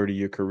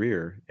 30-year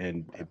career,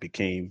 and it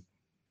became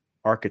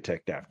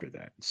architect after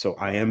that. So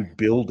I am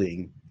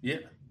building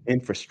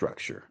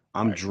infrastructure.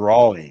 I'm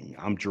drawing,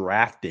 I'm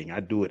drafting. I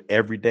do it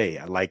every day.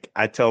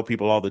 I tell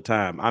people all the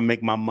time, I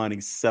make my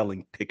money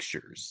selling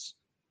pictures.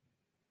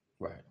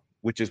 Right.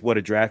 Which is what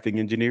a drafting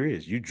engineer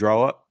is. You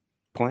draw up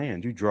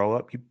plans, you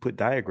put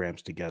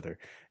diagrams together,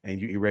 and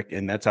you erect,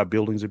 and that's how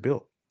buildings are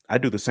built. I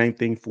do the same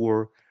thing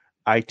for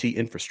IT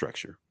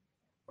infrastructure.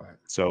 Right.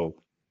 So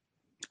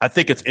I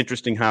think it's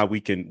interesting how we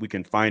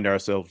can find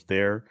ourselves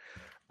there.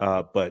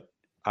 But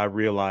I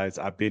realize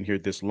I've been here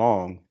this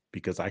long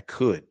because I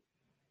could.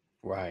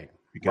 Right.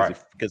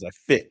 Because I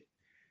fit.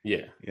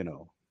 Yeah. You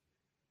know,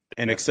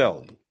 and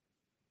excelled.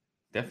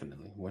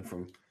 Definitely went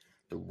from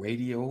the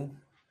radio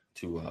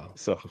to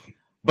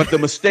but the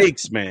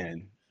mistakes,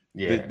 man.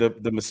 Yeah.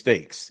 The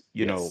mistakes.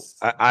 You know,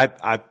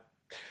 I'm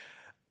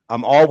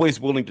always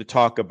willing to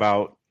talk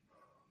about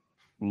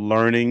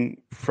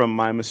learning from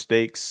my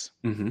mistakes.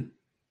 Mm-hmm.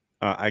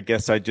 I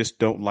guess I just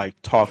don't like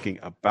talking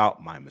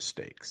about my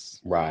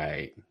mistakes.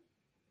 Right.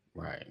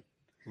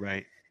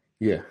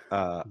 Yeah.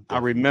 I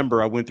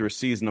remember I went through a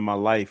season of my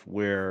life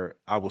where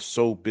I was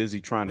so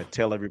busy trying to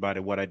tell everybody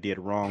what I did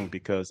wrong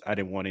because I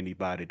didn't want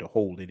anybody to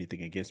hold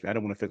anything against me. I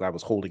didn't want to feel like I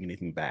was holding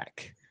anything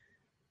back.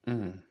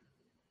 Mm.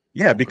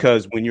 Yeah,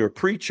 because when you're a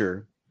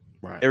preacher,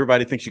 right,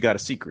 everybody thinks you got a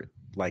secret,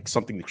 like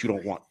something that you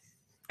don't want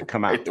to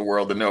come out. The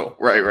world to know.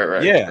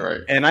 Right. Yeah.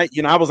 Right. And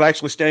I was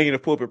actually standing in the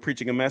pulpit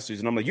preaching a message,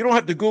 and I'm like, you don't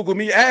have to Google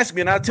me, ask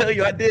me, and I'll tell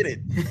you I did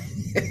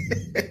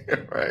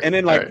it. Right. And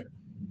then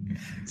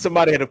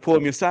somebody had to pull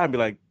me aside and be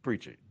like,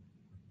 preacher,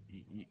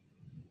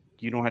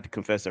 you don't have to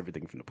confess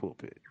everything from the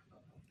pulpit.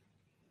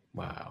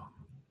 Wow.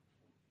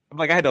 I'm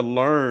like, I had to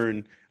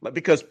learn, like,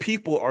 because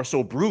people are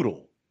so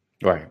brutal.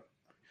 Right.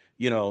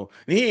 You know,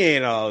 he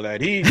ain't all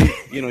that. He,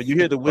 you know, you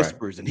hear the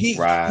whispers, and he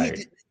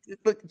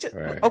but just,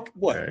 okay,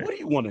 what do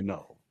you want to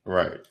know?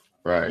 Right.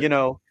 You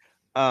know,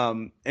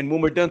 and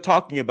when we're done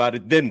talking about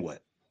it, then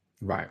what?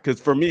 Right.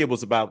 Because for me, it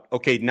was about,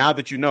 okay, now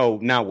that you know,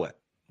 now what?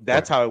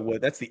 That's how it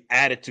was. That's the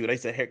attitude. I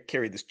used to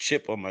carry this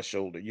chip on my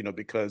shoulder, you know,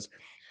 because,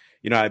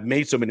 you know, I've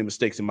made so many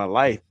mistakes in my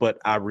life, but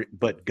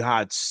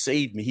God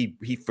saved me.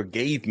 He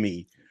forgave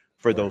me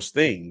for those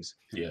things.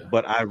 Yeah.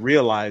 But I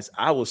realized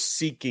I was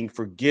seeking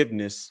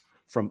forgiveness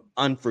from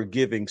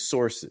unforgiving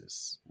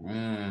sources.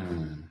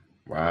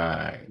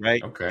 Right.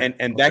 Okay.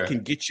 And that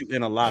can get you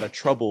in a lot of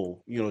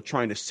trouble, you know,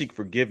 trying to seek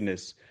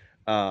forgiveness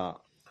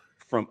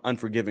from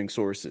unforgiving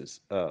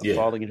sources,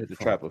 falling into the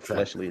trap of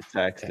fleshly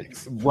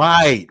attacks.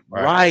 Right,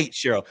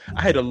 Cheryl.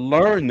 I had to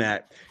learn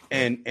that.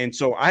 And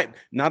so I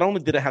not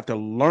only did I have to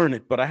learn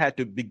it, but I had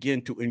to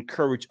begin to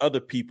encourage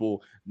other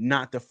people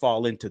not to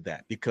fall into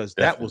that, because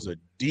that was a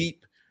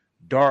deep,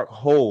 dark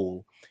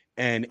hole.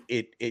 And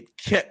it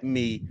kept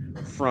me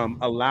from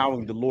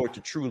allowing the Lord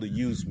to truly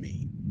use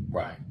me.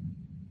 Right.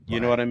 You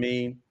know what I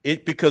mean?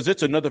 Because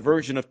it's another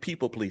version of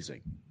people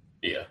pleasing.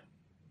 Yeah.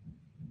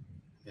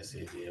 Let's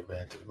see,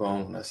 back to the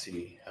bone. Let's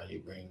see how you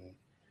bring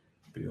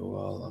Bill.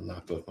 Well, I'm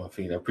knocked off my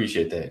feet. I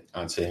appreciate that,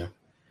 Aunt Sam.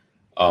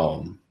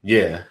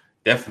 Yeah,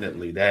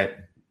 definitely. That's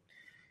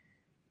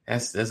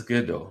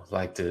good though.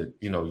 Like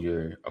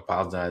you're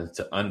apologizing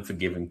to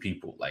unforgiving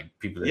people, like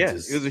people that it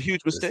was a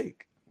huge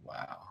mistake.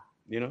 Wow.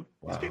 You know,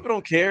 these people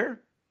don't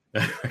care.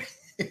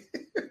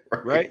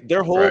 Right?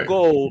 Their whole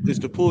goal is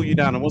to pull you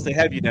down, and once they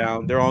have you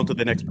down, they're on to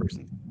the next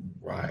person.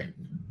 Right.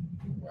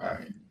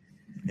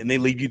 And they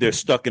leave you there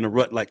stuck in a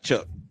rut like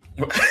Chuck.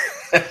 Not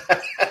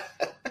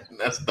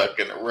stuck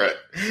in a rut.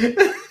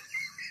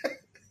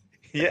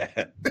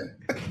 Yeah.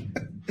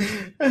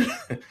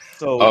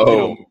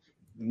 So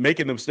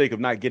making the mistake of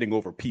not getting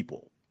over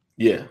people.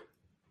 Yeah.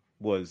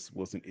 Was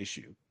an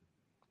issue.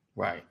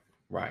 Right.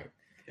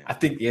 I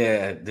think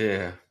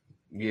Yeah.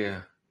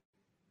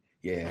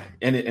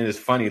 And it's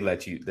funny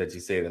that you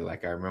say that.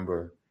 Like, I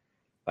remember,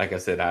 like I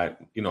said, I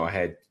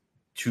had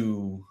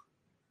two,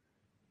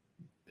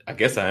 I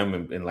guess I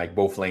am in like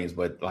both lanes,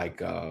 but like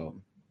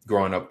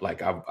growing up,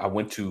 like I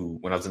went to,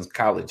 when I was in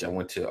college, I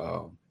went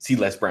to see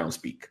Les Brown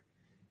speak.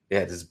 They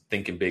had this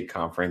Thinking Big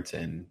conference,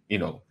 and,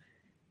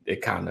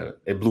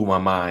 it blew my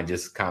mind,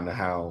 just kind of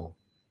how,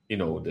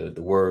 the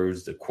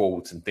words, the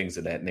quotes and things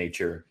of that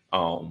nature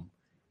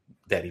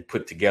that he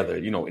put together,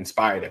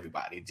 inspired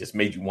everybody. It just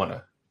made you want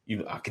to,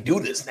 I can do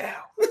this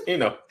now,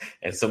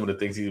 and some of the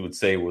things he would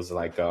say was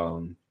like,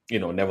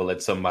 never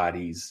let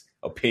somebody's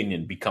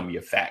opinion become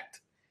your fact,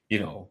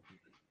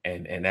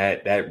 and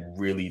that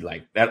really,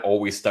 like, that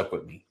always stuck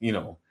with me,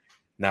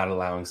 not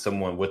allowing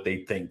someone what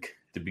they think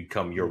to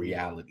become your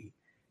reality.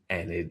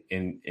 And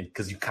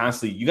because you're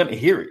going to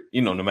hear it,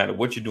 no matter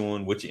what you're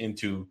doing, what you're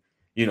into,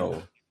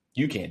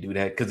 you can't do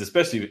that. Because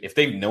especially if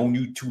they've known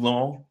you too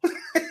long,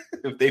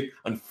 if they've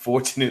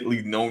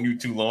unfortunately known you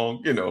too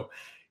long,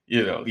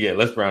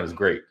 Les Brown is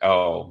great.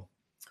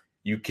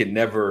 You'll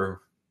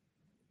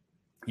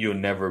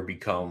never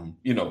become,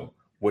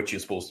 what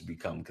you're supposed to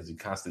become, because you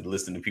constantly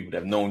listen to people that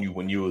have known you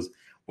when you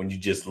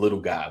just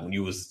little guy, when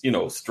you was,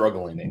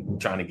 struggling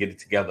and trying to get it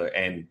together.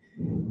 And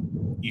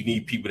you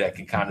need people that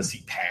can kind of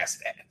see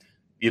past that,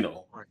 and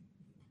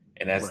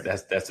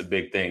that's a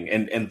big thing.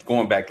 And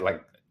going back to,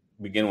 like,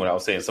 beginning what I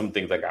was saying, some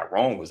things I got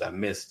wrong was I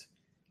missed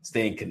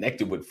staying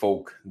connected with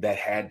folk that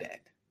had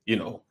that,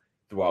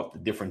 throughout the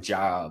different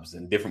jobs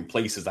and different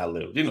places I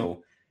lived,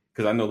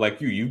 because I know,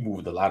 like you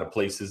moved a lot of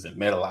places and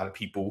met a lot of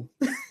people.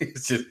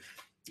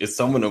 It's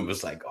some of them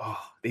was like, oh,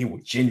 they were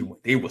genuine.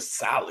 They were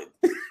solid.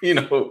 You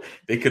know,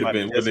 they could have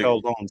been just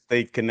held on,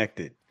 stayed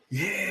connected.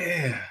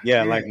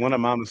 Yeah. Like one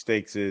of my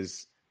mistakes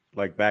is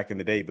like back in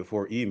the day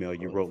before email,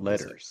 you wrote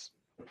letters.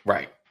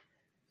 Right.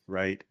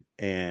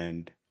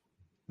 And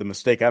the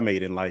mistake I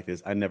made in life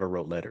is I never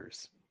wrote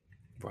letters.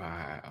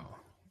 Wow.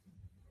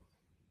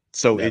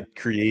 So it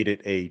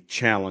created a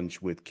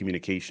challenge with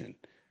communication.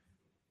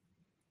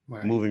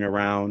 Right. Moving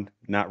around,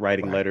 not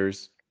writing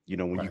letters. You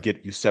know, when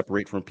you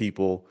separate from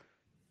people,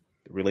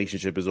 the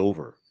relationship is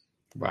over.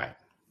 Right.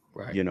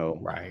 You know,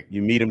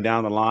 you meet them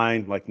down the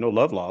line, like no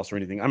love loss or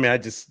anything. I mean,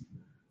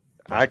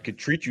 I could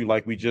treat you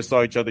like we just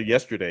saw each other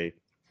yesterday.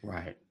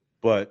 Right.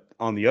 But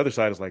on the other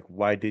side, it's like,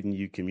 why didn't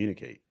you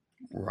communicate?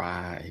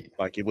 Right.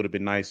 Like it would have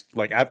been nice.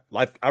 Like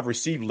I've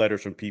received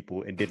letters from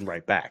people and didn't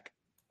write back.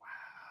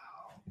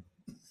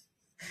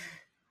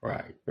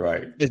 Wow.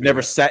 Right. Just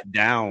never sat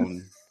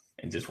down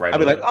and just write. I'd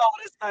be like, oh,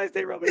 that's nice.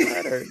 They wrote me a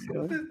letter. You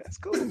know, that's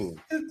cool.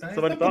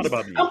 Somebody thought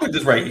about me. I'll put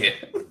this right here.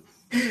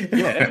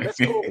 Yeah, that's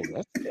cool.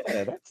 That's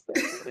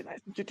really nice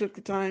that you took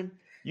the time.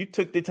 You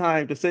took the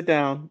time to sit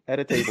down at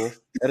a table,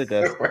 at a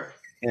desk,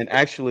 and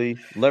actually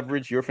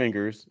leverage your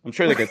fingers. I'm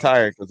sure they get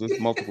tired because there's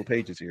multiple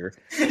pages here.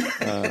 You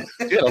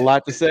had a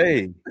lot to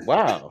say.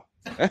 Wow.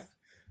 Okay,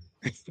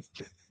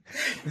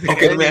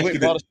 let me ask you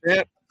this.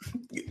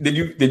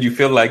 Did you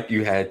feel like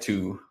you had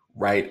to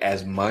write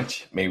as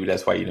much? Maybe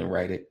that's why you didn't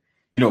write it.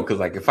 You know, because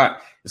like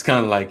it's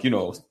kind of like, you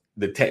know,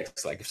 the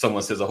text. Like if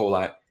someone says a whole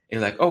lot, and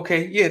you're like,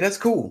 okay, yeah, that's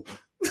cool.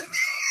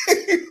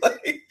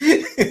 Like,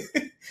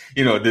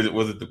 you know,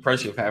 was it the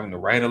pressure of having to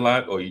write a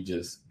lot, or you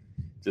just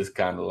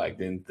kind of like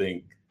didn't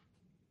think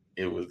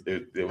it was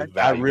valuable?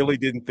 I really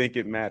didn't think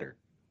it mattered.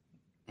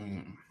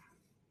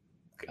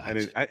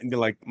 Gotcha. And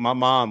like my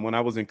mom, when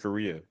I was in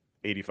Korea,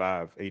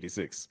 85,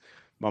 86,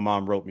 my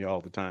mom wrote me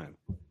all the time.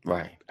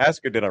 Right.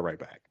 Ask her, did I write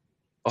back?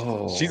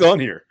 Oh, she's on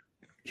here.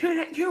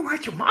 You didn't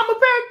write your mama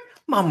back?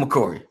 Mama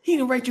Corey, he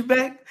didn't write you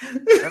back?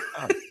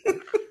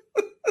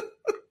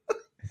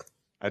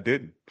 I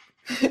didn't.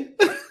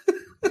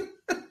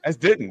 I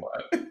didn't.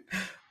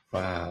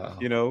 Wow.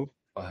 You know?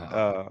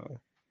 Wow.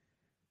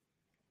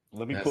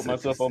 Let me put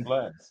myself on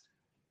blast.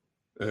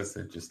 That's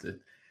interesting.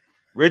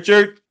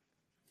 Richard,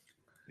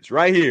 it's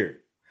right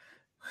here.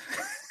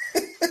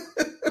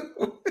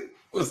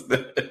 What's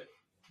that?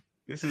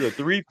 This is a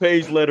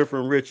 3-page letter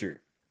from Richard.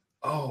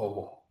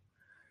 Oh.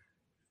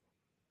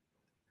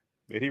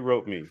 That he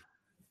wrote me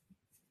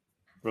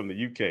from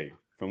the UK,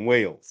 from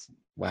Wales.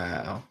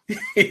 Wow.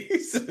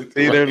 See,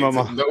 there's my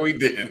mom. No, he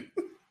didn't.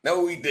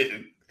 No, he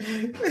didn't.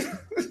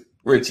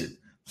 Richard.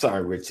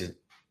 Sorry, Richard.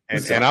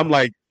 And I'm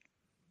like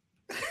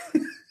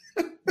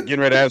getting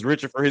ready to ask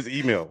Richard for his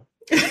email.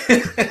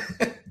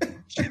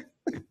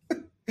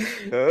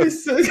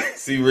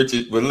 See,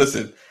 Richard, but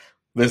listen.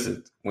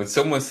 When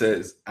someone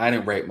says, I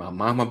didn't write my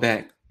mama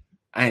back,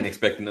 I ain't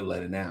expecting a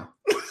letter now.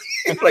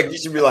 Like, you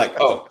should be like,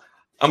 oh,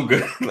 I'm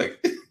good.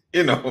 Like,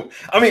 you know,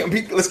 I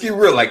mean, let's get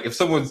real. Like, if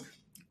someone's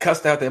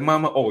cussed out their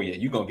mama, oh, yeah,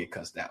 you're going to get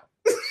cussed out.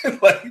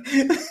 like,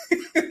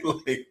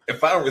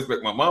 if I don't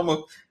respect my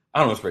mama,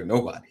 I don't respect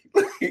nobody.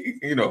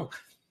 You know,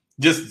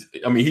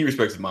 I mean, he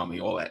respects his mama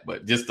and all that,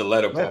 but just the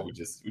letter part, we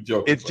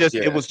joking.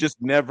 It was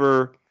just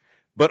never,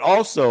 but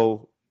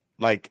also,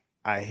 like,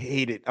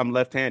 I'm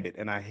left-handed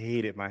and I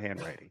hated my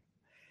handwriting.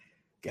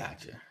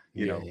 Gotcha.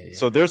 You know,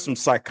 so there's some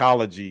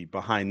psychology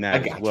behind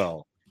that as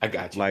well. I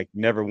got you. Like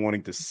never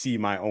wanting to see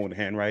my own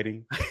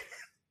handwriting.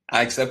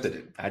 I accepted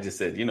it. I just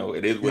said, you know,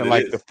 it is what it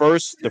like is.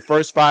 The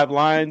first 5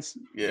 lines,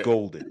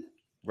 golden.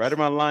 Right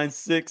around line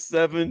 6,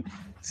 7,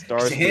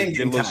 starts to get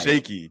a little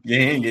shaky. Your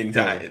hand getting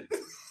tired.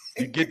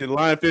 You get to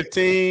line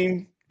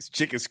 15, it's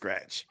chicken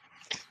scratch.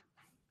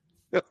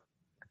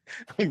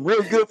 I'm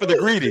real good for the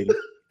greeting.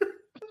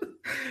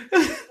 You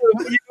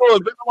know, it's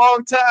been a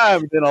long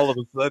time. And then all of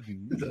a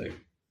sudden, he's like,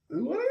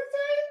 what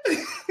did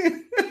he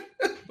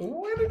say?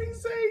 What did he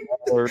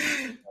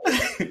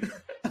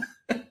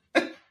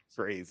say?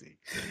 Crazy.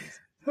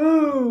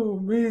 Oh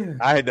man.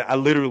 I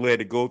literally had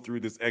to go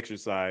through this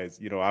exercise.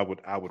 You know, I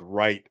would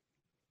write.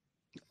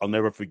 I'll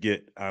never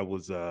forget. I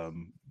was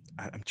I'm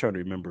trying to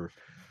remember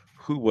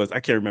I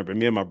can't remember.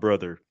 Me and my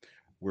brother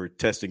were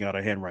testing out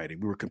our handwriting.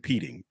 We were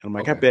competing. And I'm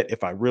like, I bet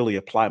if I really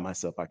apply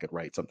myself, I could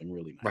write something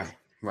really nice.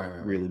 Right.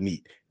 Really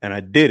neat. And I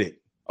did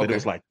it. But it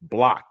was like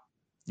block,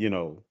 you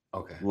know.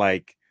 Okay.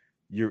 Like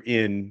you're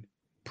in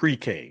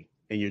pre-K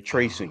and you're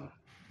tracing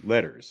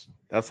letters.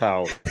 That's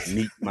how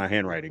neat my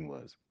handwriting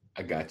was.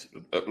 I got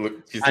you.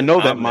 Look, I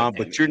know that, Mom,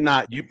 but you're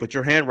not. But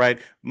your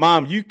handwriting,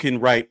 Mom, you can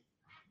write.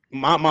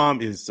 My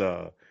mom is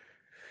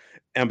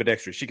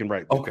ambidextrous. She can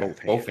write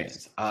with both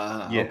hands.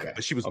 Okay.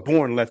 But she was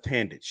born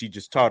left-handed. She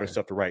just taught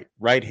herself to write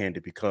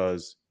right-handed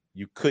because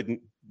you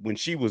couldn't when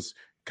she was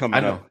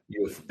coming up.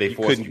 They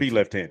couldn't be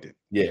left-handed.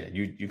 Yeah,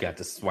 you got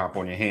to swap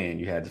on your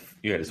hand. You had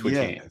to switch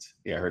hands.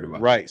 Yeah, I heard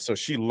about right. So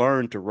she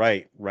learned to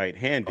write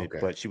right-handed,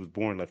 but she was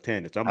born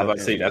left-handed. So I was about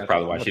to say that's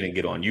probably why she didn't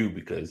get on you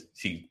because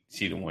she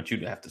didn't want you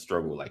to have to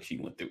struggle like she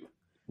went through.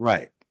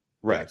 Right.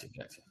 Gotcha.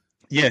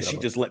 Yeah, she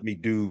just let me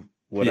do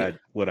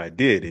what I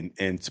did, and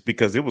it's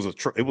because it was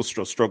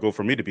a struggle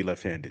for me to be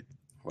left-handed.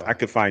 Right. I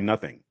could find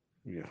nothing.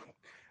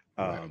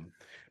 Right.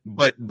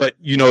 But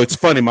it's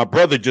funny. My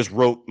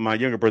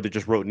younger brother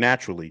just wrote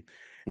naturally,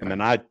 and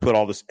then I put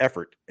all this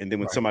effort, and then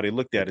when somebody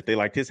looked at it, they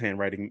liked his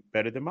handwriting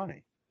better than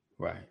mine.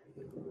 Right.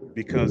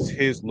 Because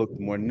his looked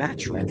more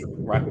natural.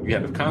 Right. You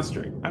have to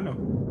concentrate. I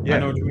know. Yeah. I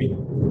know what you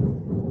mean.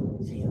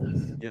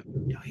 Yeah.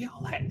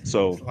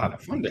 So it's a lot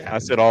of fun to have. I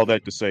said all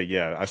that to say,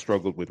 I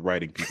struggled with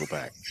writing people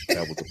back.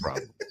 That was the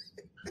problem.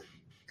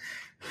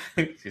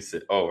 She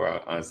said,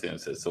 Aunt Sam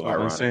said, so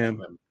Aunt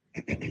Sam.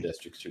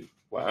 District Street.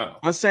 Wow.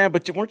 Aunt Sam,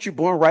 but weren't you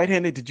born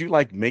right-handed? Did you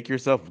like make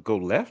yourself go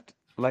left?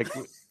 Like,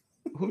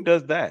 who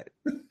does that?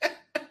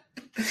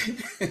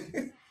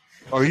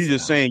 Or are you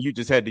just saying you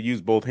just had to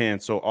use both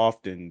hands so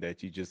often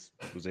that you just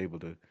was able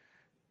to?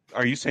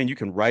 Are you saying you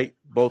can write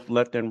both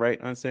left and right,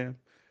 Aunt Sam?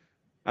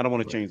 I don't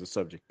want to change the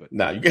subject, but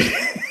no, you good.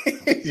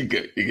 You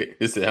good.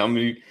 Listen, how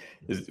many?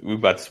 We're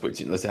about to switch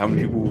it. Let's say how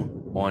many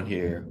people on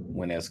here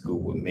when at school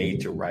were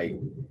made to write?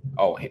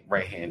 Oh,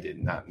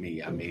 right-handed, not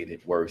me. I made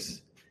it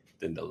worse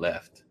than the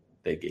left.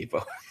 They gave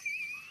up.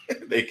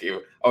 They gave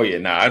up. Oh yeah,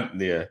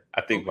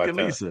 I think about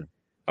Lisa.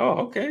 Oh,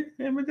 okay.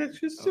 Yeah, but that's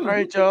just all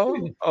right,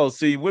 y'all. Oh,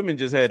 see, women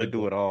just had to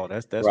do it all.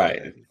 That's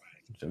right. What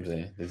I'm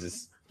saying. It's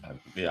just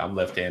I'm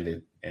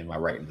left-handed and my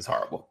writing is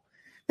horrible.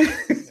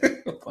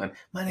 The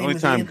only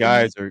time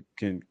guys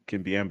can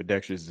be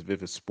ambidextrous is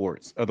if it's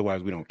sports.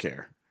 Otherwise, we don't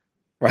care.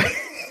 Right.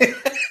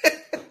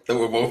 So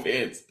with both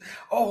hands.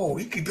 Oh,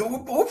 he could go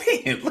with both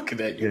hands. Look at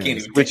that. You can't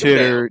even switch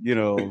hitter,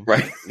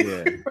 right?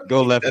 Yeah.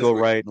 Go left, go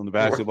right on the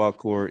basketball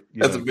court.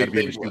 That's a big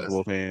thing.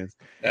 Both hands.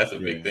 That's a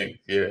big thing.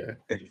 Yeah.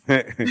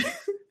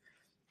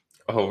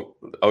 Oh,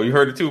 you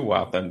heard it too?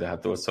 Wow, Thunder. I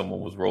thought someone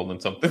was rolling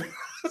something.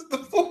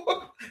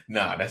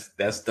 Nah,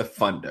 that's the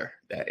Thunder.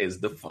 That is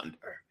the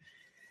Thunder.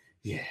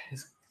 Yeah,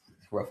 it's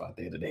rough out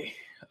there today.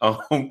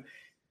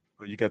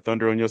 You got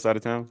thunder on your side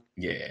of town?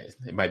 Yeah,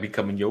 it might be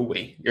coming your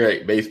way. You're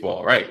right,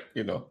 baseball, right?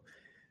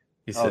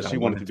 He said she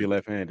wanted to be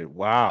left-handed.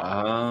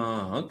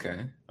 Wow. Oh,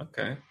 okay.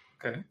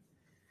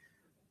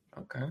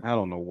 I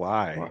don't know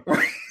why.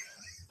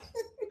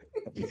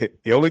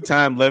 The only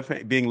time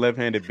being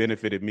left-handed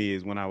benefited me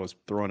is when I was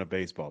throwing a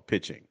baseball,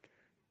 pitching.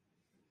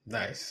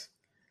 Nice.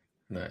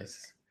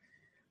 Because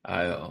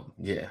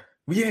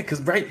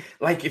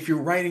like if you're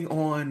writing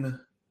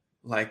on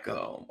like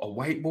a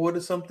whiteboard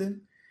or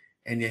something,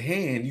 and your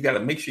hand, you got to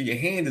make sure your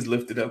hand is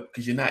lifted up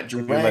because you're not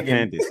dragging.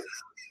 Left-handed.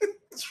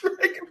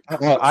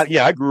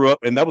 I grew up,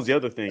 and that was the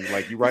other thing.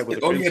 Like you write with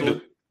a pencil.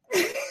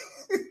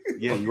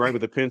 Yeah, you write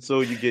with a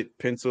pencil. You get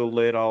pencil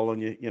lead all on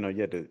you. You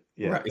had to.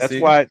 Yeah, right, that's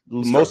why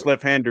most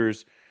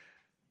left-handers,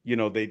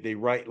 they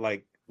write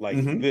like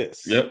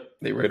this. Yep,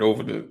 they write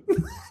over the.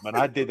 But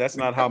I did. That's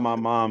not how my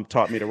mom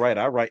taught me to write.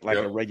 I write like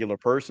a regular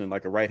person,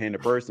 like a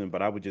right-handed person,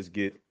 but I would just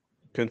get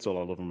pencil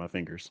all over my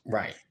fingers.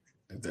 Right.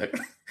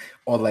 Exactly.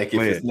 Or like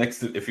if it's next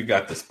to, if you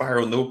got the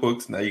spiral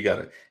notebooks, now you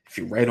gotta, if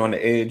you write on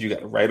the edge, you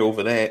gotta write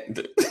over that.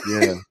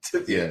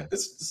 Yeah.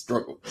 It's the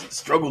struggle. The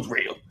struggle's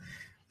real.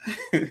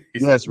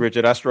 Yes,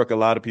 Richard. I struck a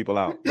lot of people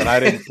out, but I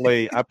didn't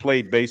play. I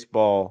played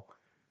baseball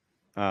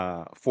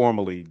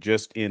formally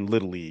just in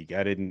Little League.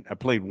 I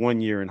played 1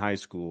 year in high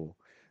school,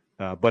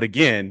 but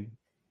again,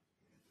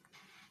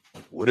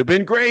 would have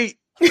been great.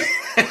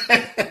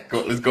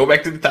 Let's go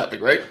back to the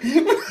topic, right?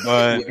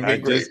 But I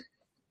just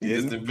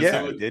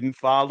didn't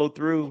follow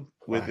through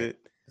with it.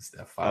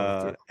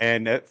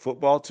 And at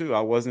football too,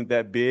 I wasn't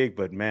that big,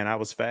 but man, I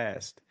was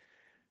fast.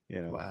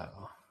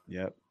 Wow.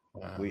 Yep.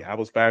 Wow. I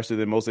was faster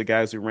than most of the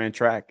guys who ran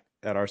track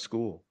at our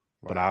school,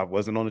 but I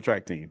wasn't on the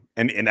track team.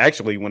 And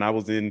actually, when I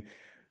was in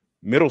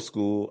middle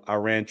school, I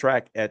ran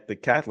track at the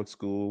Catholic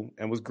school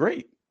and was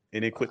great,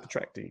 and then quit the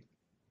track team.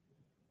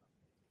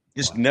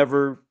 Just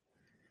never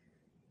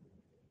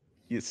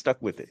stuck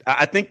with it.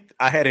 I think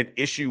I had an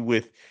issue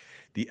with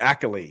the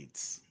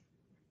accolades,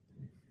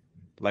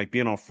 like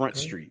being on Front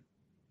Street,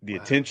 the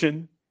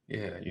attention.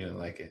 Yeah, you didn't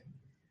like it.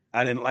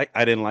 I didn't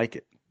like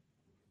it.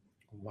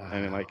 Wow, I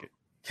didn't like it.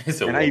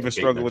 And I even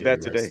struggle with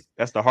that today.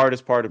 That's the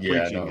hardest part of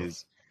preaching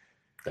is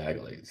the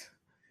accolades.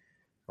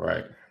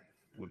 Right.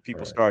 When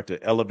people start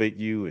to elevate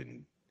you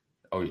and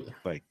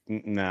like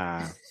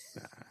nah.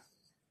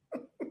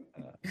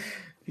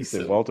 He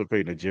said Walter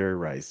Payton or Jerry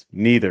Rice.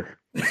 Neither.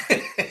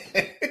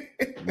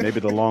 Maybe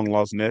the long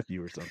lost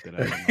nephew or something. I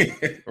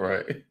don't know.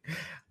 Right.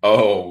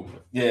 Oh,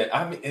 yeah.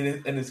 I mean,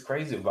 and it's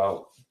crazy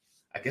about,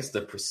 I guess,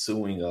 the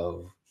pursuing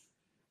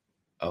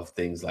of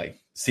things, like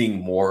seeing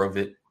more of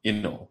it,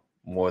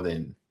 more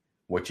than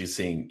what you're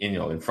seeing,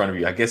 in front of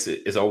you. I guess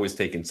it's always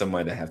taking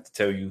somebody to have to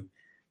tell you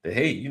that,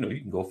 hey, you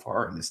can go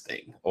far in this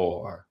thing,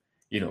 or,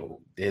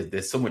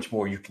 there's so much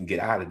more you can get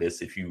out of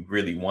this if you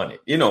really want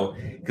it,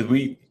 because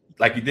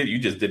you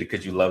just did it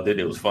because you loved it.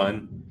 It was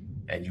fun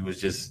and you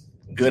was just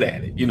good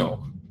at it,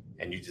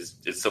 and you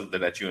just did something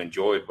that you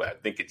enjoyed. But I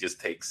think it just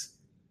takes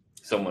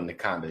someone to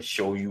kind of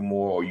show you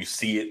more, or you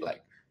see it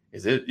like,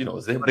 is it,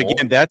 is there more? But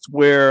again, that's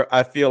where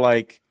I feel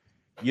like,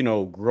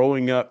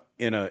 growing up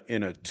in a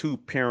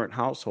 2-parent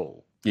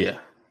household. Yeah.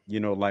 You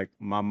know, like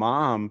my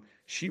mom,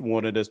 she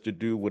wanted us to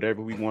do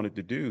whatever we wanted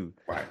to do,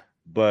 Right.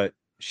 but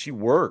she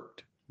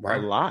worked a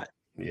Right. lot.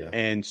 Yeah.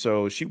 And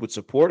so she would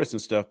support us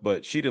and stuff,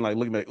 but she didn't like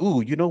look at me like,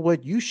 ooh, you know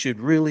what? You should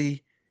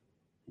really.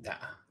 Nah.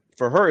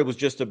 For her, it was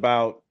just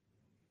about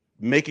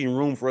making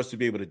room for us to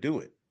be able to do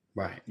it.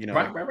 Right. You know,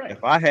 Right.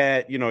 if I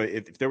had, you know,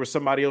 if there was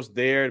somebody else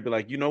there to be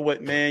like, you know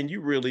what, man, you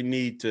really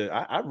need to,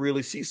 I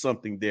really see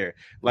something there.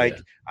 Like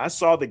I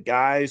saw the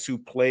guys who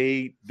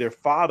played, their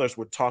fathers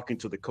were talking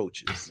to the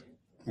coaches.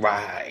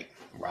 Right.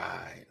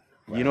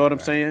 You know what I'm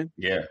saying?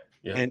 Yeah.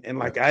 Yeah. And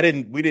like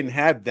we didn't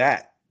have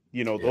that.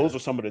 You know, those are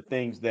some of the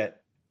things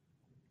that,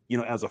 you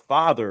know, as a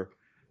father,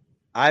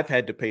 I've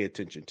had to pay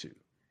attention to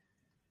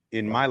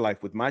in my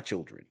life with my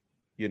children,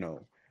 you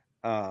know.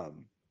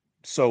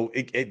 So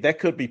that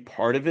could be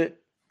part of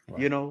it,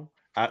 you know.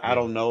 I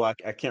don't know. I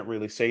can't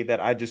really say that.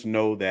 I just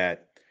know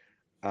that,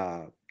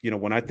 you know,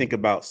 when I think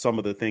about some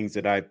of the things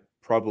that I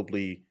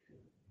probably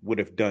would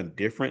have done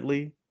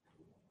differently,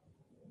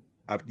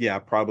 I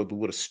probably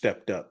would have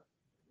stepped up.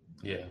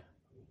 Yeah.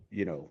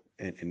 You know,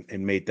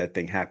 and made that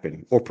thing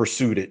happen or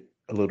pursued it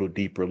a little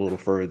deeper, a little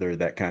further,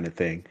 that kind of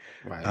thing.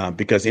 Right.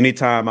 Because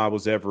anytime I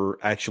was ever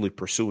actually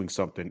pursuing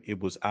something, it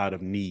was out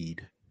of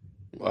need.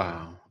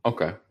 Wow.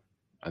 Okay.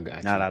 I got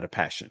you. Not out of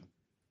passion.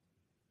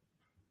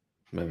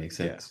 That makes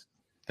sense.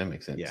 That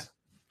makes sense. Yeah.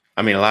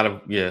 I mean, I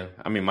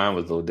mean, mine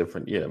was a little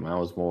different. Yeah. Mine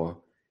was more,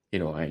 you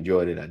know, I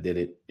enjoyed it. I did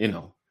it, you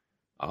know,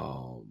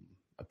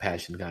 a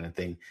passion kind of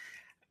thing.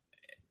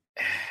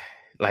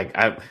 Like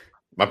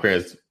my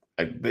parents,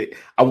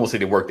 I won't say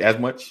they worked as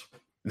much.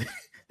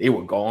 They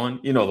were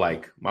gone, you know,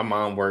 like my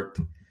mom worked,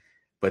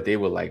 but they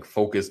were like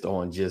focused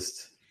on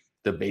just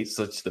the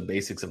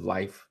basics of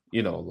life,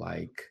 you know,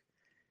 like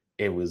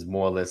it was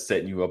more or less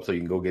setting you up so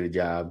you can go get a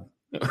job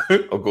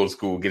or go to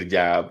school, get a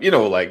job, you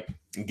know, like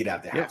get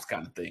out the house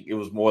kind of thing. It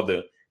was more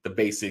the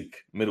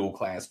basic middle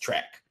class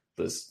track.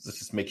 Let's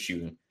just make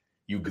sure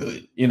you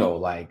good, you know,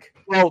 like.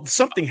 Well,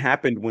 something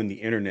happened when the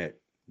internet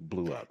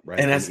blew up, right?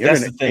 And that's the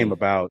internet came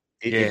about.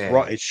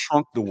 It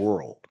shrunk the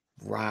world.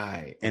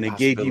 Right. And it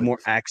gave you more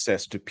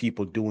access to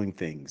people doing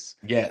things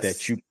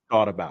that you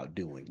thought about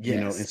doing, you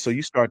know? And so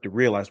you start to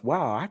realize,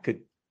 wow,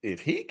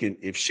 if she can,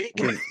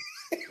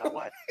 you know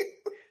what?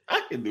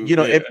 I can do, you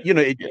know,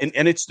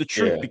 and it's the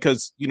truth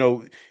because, you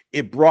know,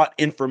 it brought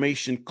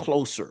information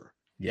closer.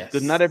 Yes.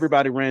 Because not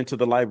everybody ran to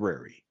the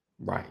library.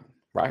 Right.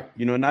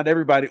 You know, not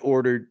everybody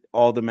ordered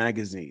all the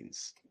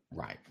magazines.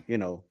 Right. You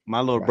know, my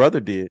little brother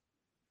did.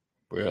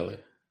 Really?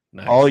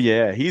 Nice. Oh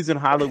yeah. He's in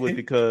Hollywood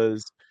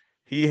because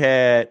he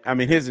had, I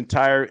mean, his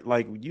entire,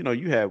 like, you know,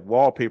 you had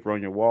wallpaper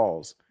on your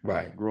walls,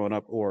 right, growing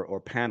up, or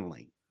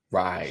paneling,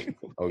 right.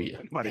 Oh yeah,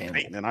 somebody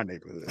painting in our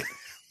neighborhood.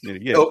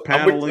 Yeah,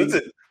 paneling,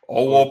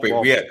 all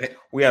wallpaper.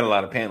 We had a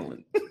lot of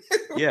paneling.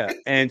 Yeah,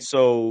 and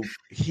so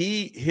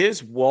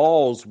his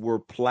walls were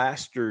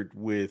plastered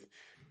with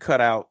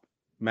cutout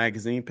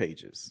magazine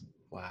pages.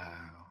 Wow.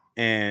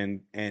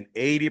 And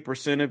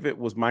 80% of it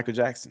was Michael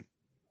Jackson.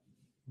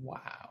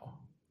 Wow.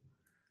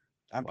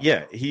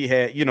 Yeah, he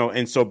had, you know,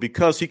 and so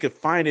because he could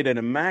find it in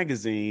a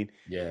magazine,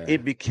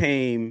 it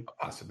became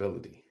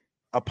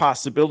a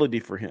possibility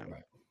for him.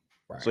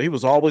 Right. So he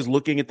was always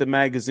looking at the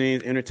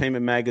magazines,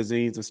 entertainment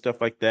magazines and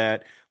stuff like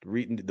that,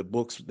 reading the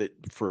books that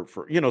for,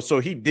 you know, so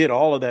he did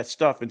all of that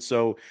stuff. And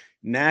so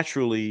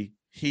naturally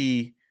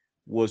he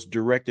was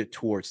directed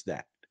towards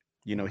that.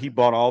 You know, he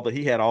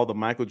had all the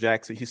Michael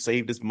Jackson, he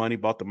saved his money,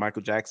 bought the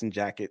Michael Jackson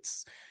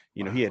jackets.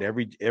 You know, he had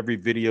every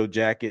video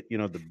jacket, you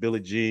know, the Billie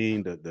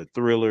Jean, the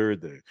Thriller,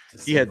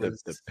 he had the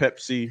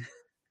Pepsi.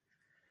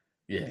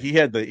 Yeah. He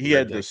had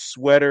the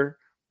sweater,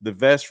 the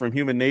vest from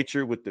Human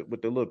Nature with the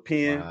little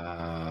pin.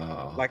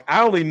 Wow. Like,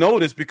 I only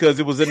noticed because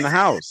it was in the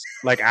house.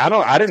 Like,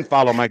 I didn't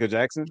follow Michael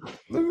Jackson.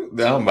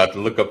 Now I'm about to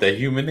look up that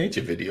Human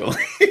Nature video.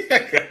 From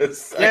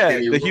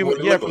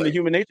the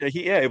Human Nature.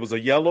 It was a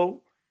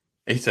yellow.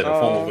 He said a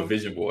form of a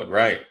vision board.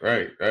 Right.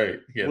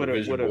 He had a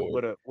vision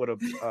board.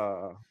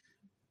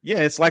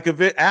 It's like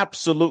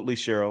absolutely,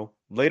 Cheryl.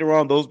 Later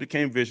on, those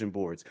became vision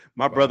boards.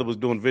 My brother was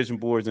doing vision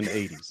boards in the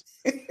 80s.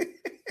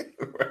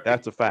 Right,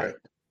 that's a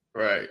fact.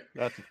 Right.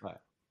 That's a fact.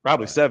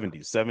 Probably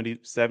 70s, 70,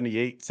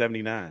 78,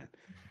 79.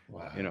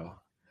 Wow. You know.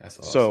 That's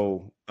awesome.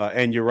 So,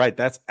 and you're right.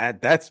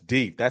 That's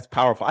deep. That's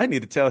powerful. I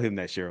need to tell him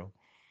that, Cheryl.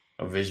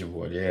 A vision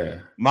board,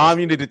 yeah. Mom,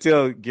 you need to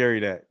tell Gary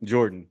that.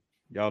 Jordan.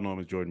 Y'all know him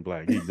as Jordan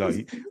Black.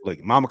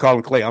 Look, Mama call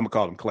him Clay. I'm gonna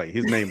call him Clay.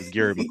 His name is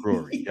Gary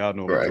McCrory. Y'all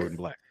know him as Jordan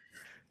Black.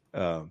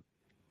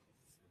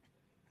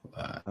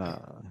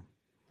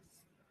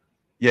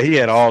 He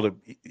had all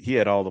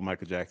the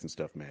Michael Jackson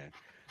stuff, man.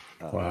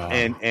 Wow.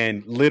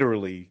 And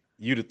literally,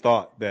 you'd have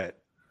thought that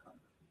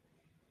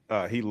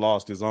he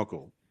lost his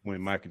uncle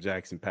when Michael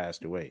Jackson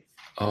passed away.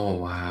 Oh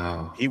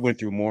wow. He went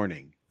through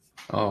mourning.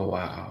 Oh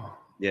wow.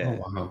 Yeah.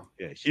 Oh, wow.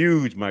 Yeah.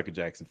 Huge Michael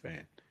Jackson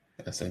fan.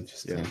 That's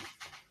interesting. Yeah.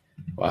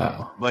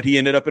 Wow. But he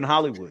ended up in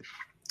Hollywood.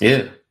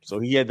 Yeah. So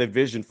he had that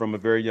vision from a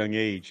very young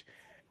age.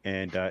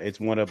 And it's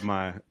one of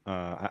my,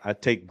 I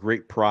take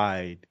great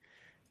pride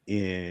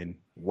in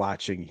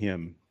watching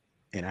him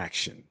in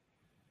action,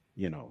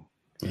 you know.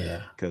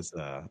 Yeah. Because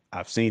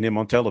I've seen him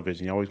on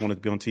television. He always wanted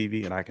to be on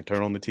TV, and I can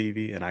turn on the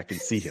TV and I can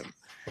see him.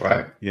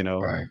 Right. You know,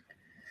 right.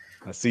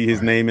 I see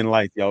his name in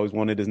lights. He always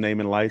wanted his name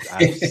in lights.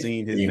 I've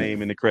seen his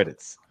name in the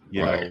credits,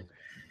 you know,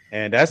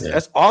 and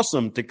that's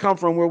awesome to come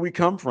from where we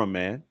come from,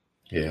 man.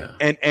 Yeah.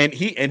 And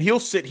he'll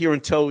sit here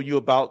and tell you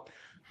about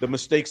the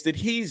mistakes that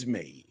he's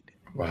made.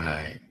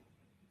 Right.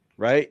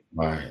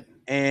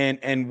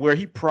 And where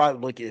he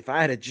probably, like, if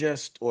I had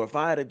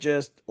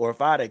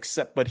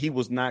accept, but he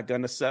was not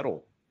going to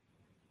settle.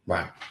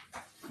 Right.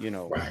 You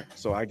know. Right.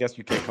 So I guess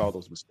you can't call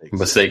those mistakes.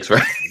 Mistakes,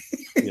 right?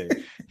 Yeah.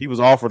 He was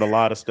offered a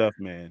lot of stuff,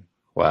 man.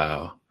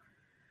 Wow.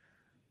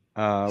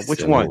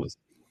 Which one?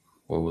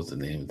 What was the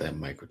name of that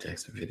Michael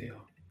Jackson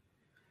video?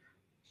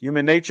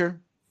 Human Nature?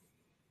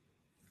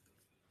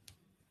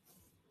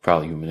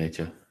 Probably Human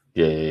Nature.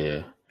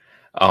 Yeah.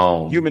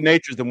 Human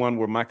Nature is the one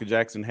where Michael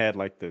Jackson had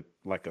like a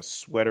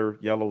sweater,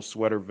 yellow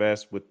sweater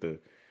vest with the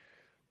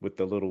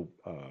little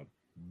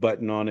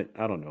button on it.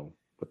 I don't know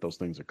what those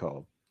things are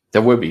called.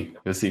 That would be.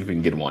 Let's see if we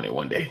can get him on it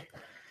one day.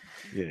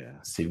 Yeah.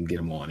 See if we can get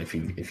him on if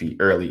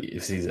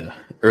he's a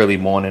early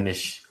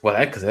morning-ish. Well,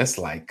 because that's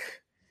like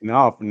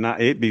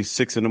it'd be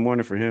 6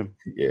 a.m. for him.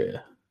 Yeah.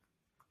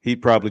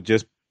 He'd probably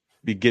just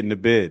be getting to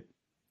bed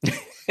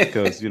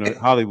because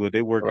Hollywood,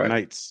 they work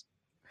nights.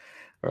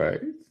 Right.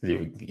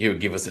 He'll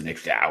give us an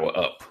extra hour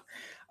up.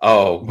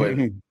 Oh, but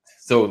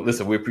so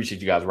listen, we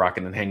appreciate you guys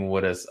rocking and hanging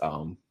with us.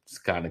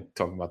 Just kind of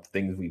talking about the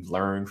things we've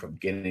learned from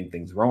getting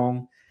things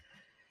wrong.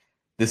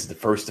 This is the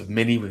first of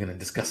many. We're going to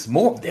discuss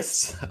more of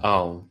this.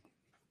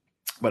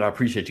 But I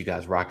appreciate you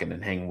guys rocking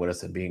and hanging with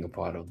us and being a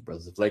part of the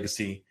Brothers of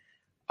Legacy.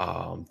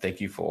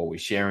 Thank you for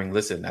always sharing.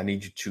 Listen, I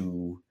need you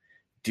to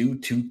do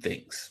 2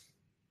 things.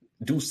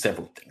 Do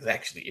several things,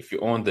 actually. If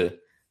you're on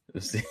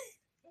let's see.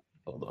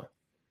 Hold on.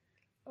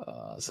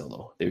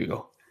 Solo. There we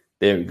go.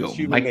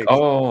 Mike. Nature.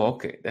 Oh,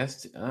 okay.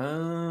 That's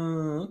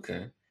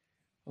okay.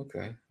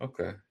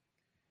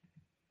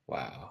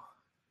 Wow.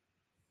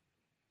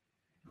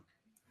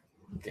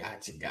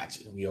 Gotcha.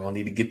 We all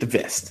need to get the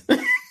vest.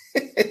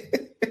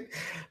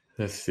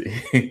 Let's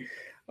see.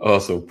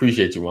 Also,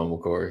 appreciate you, Mama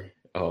Corey.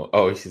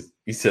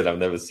 He said I've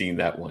never seen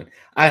that one.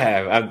 I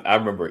have. I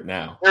remember it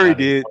now. Sure he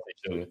did.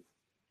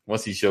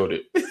 Once he showed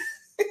it.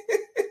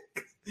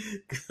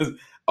 Because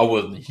I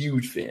wasn't a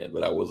huge fan,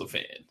 but I was a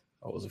fan.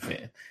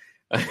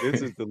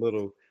 This is the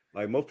little,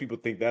 like, most people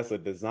think that's a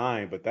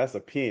design, but that's a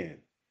pen.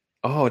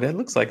 Oh, that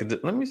looks like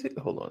let me see.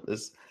 Hold on.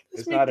 It's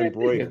not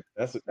embroidered.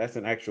 That's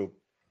an actual.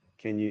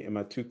 Am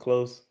I too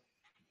close?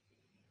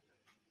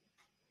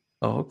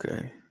 Oh,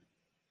 okay.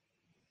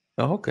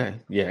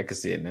 Yeah, I can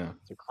see it now.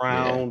 It's a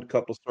crown,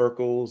 couple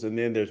circles, and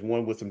then there's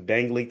one with some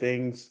dangly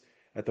things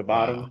at the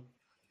bottom. Wow.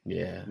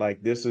 Yeah.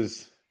 Like, this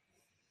is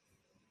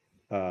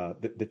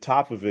the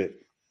top of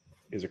it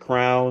is a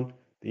crown.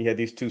 Then you have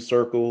these 2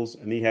 circles,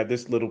 and then you have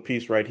this little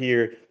piece right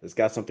here that's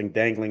got something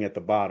dangling at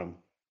the bottom.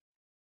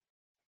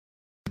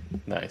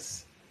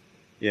 Nice.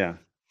 Yeah.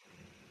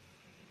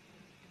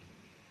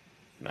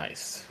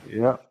 Nice.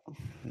 Yeah.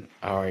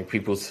 All right,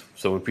 people.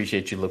 So we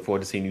appreciate you. Look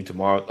forward to seeing you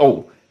tomorrow.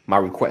 Oh, my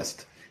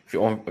request. If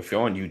you're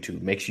on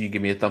YouTube, make sure you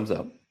give me a thumbs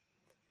up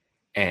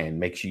and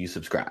make sure you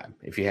subscribe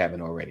if you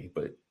haven't already.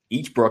 But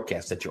each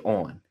broadcast that you're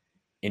on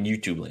in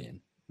YouTube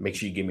land, make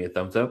sure you give me a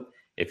thumbs up.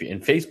 If you're in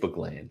Facebook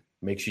land,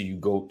 make sure you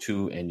go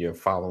to and you're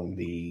following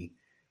the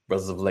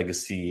Brothers of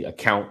Legacy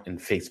account in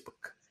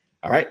Facebook.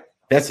 All right.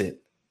 That's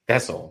it.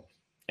 That's all.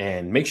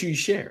 And make sure you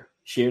share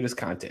this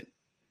content.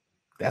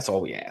 That's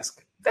all we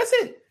ask. That's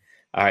it.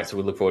 All right. So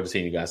we look forward to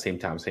seeing you guys same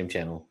time, same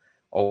channel.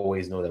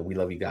 Always know that we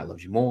love you. God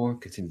loves you more.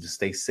 Continue to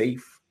stay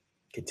safe.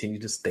 And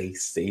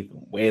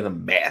wear the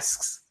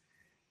masks.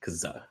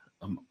 Because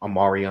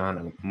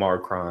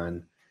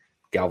Omicron,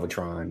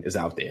 Galvatron is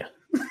out there.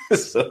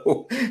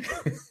 So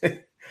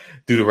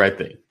do the right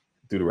thing.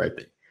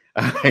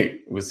 All right.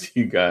 We'll see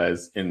you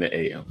guys in the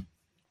AM.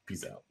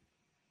 Peace out.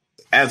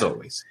 As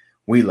always,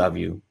 we love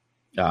you.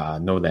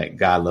 Know that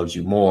God loves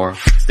you more.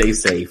 Stay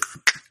safe.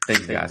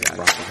 Thank you guys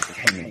for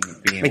hanging.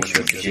 Make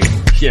sure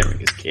sharing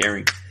is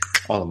caring.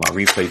 All of my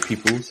replay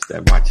peoples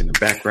that watch in the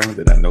background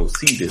that I know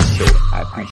see this show, I appreciate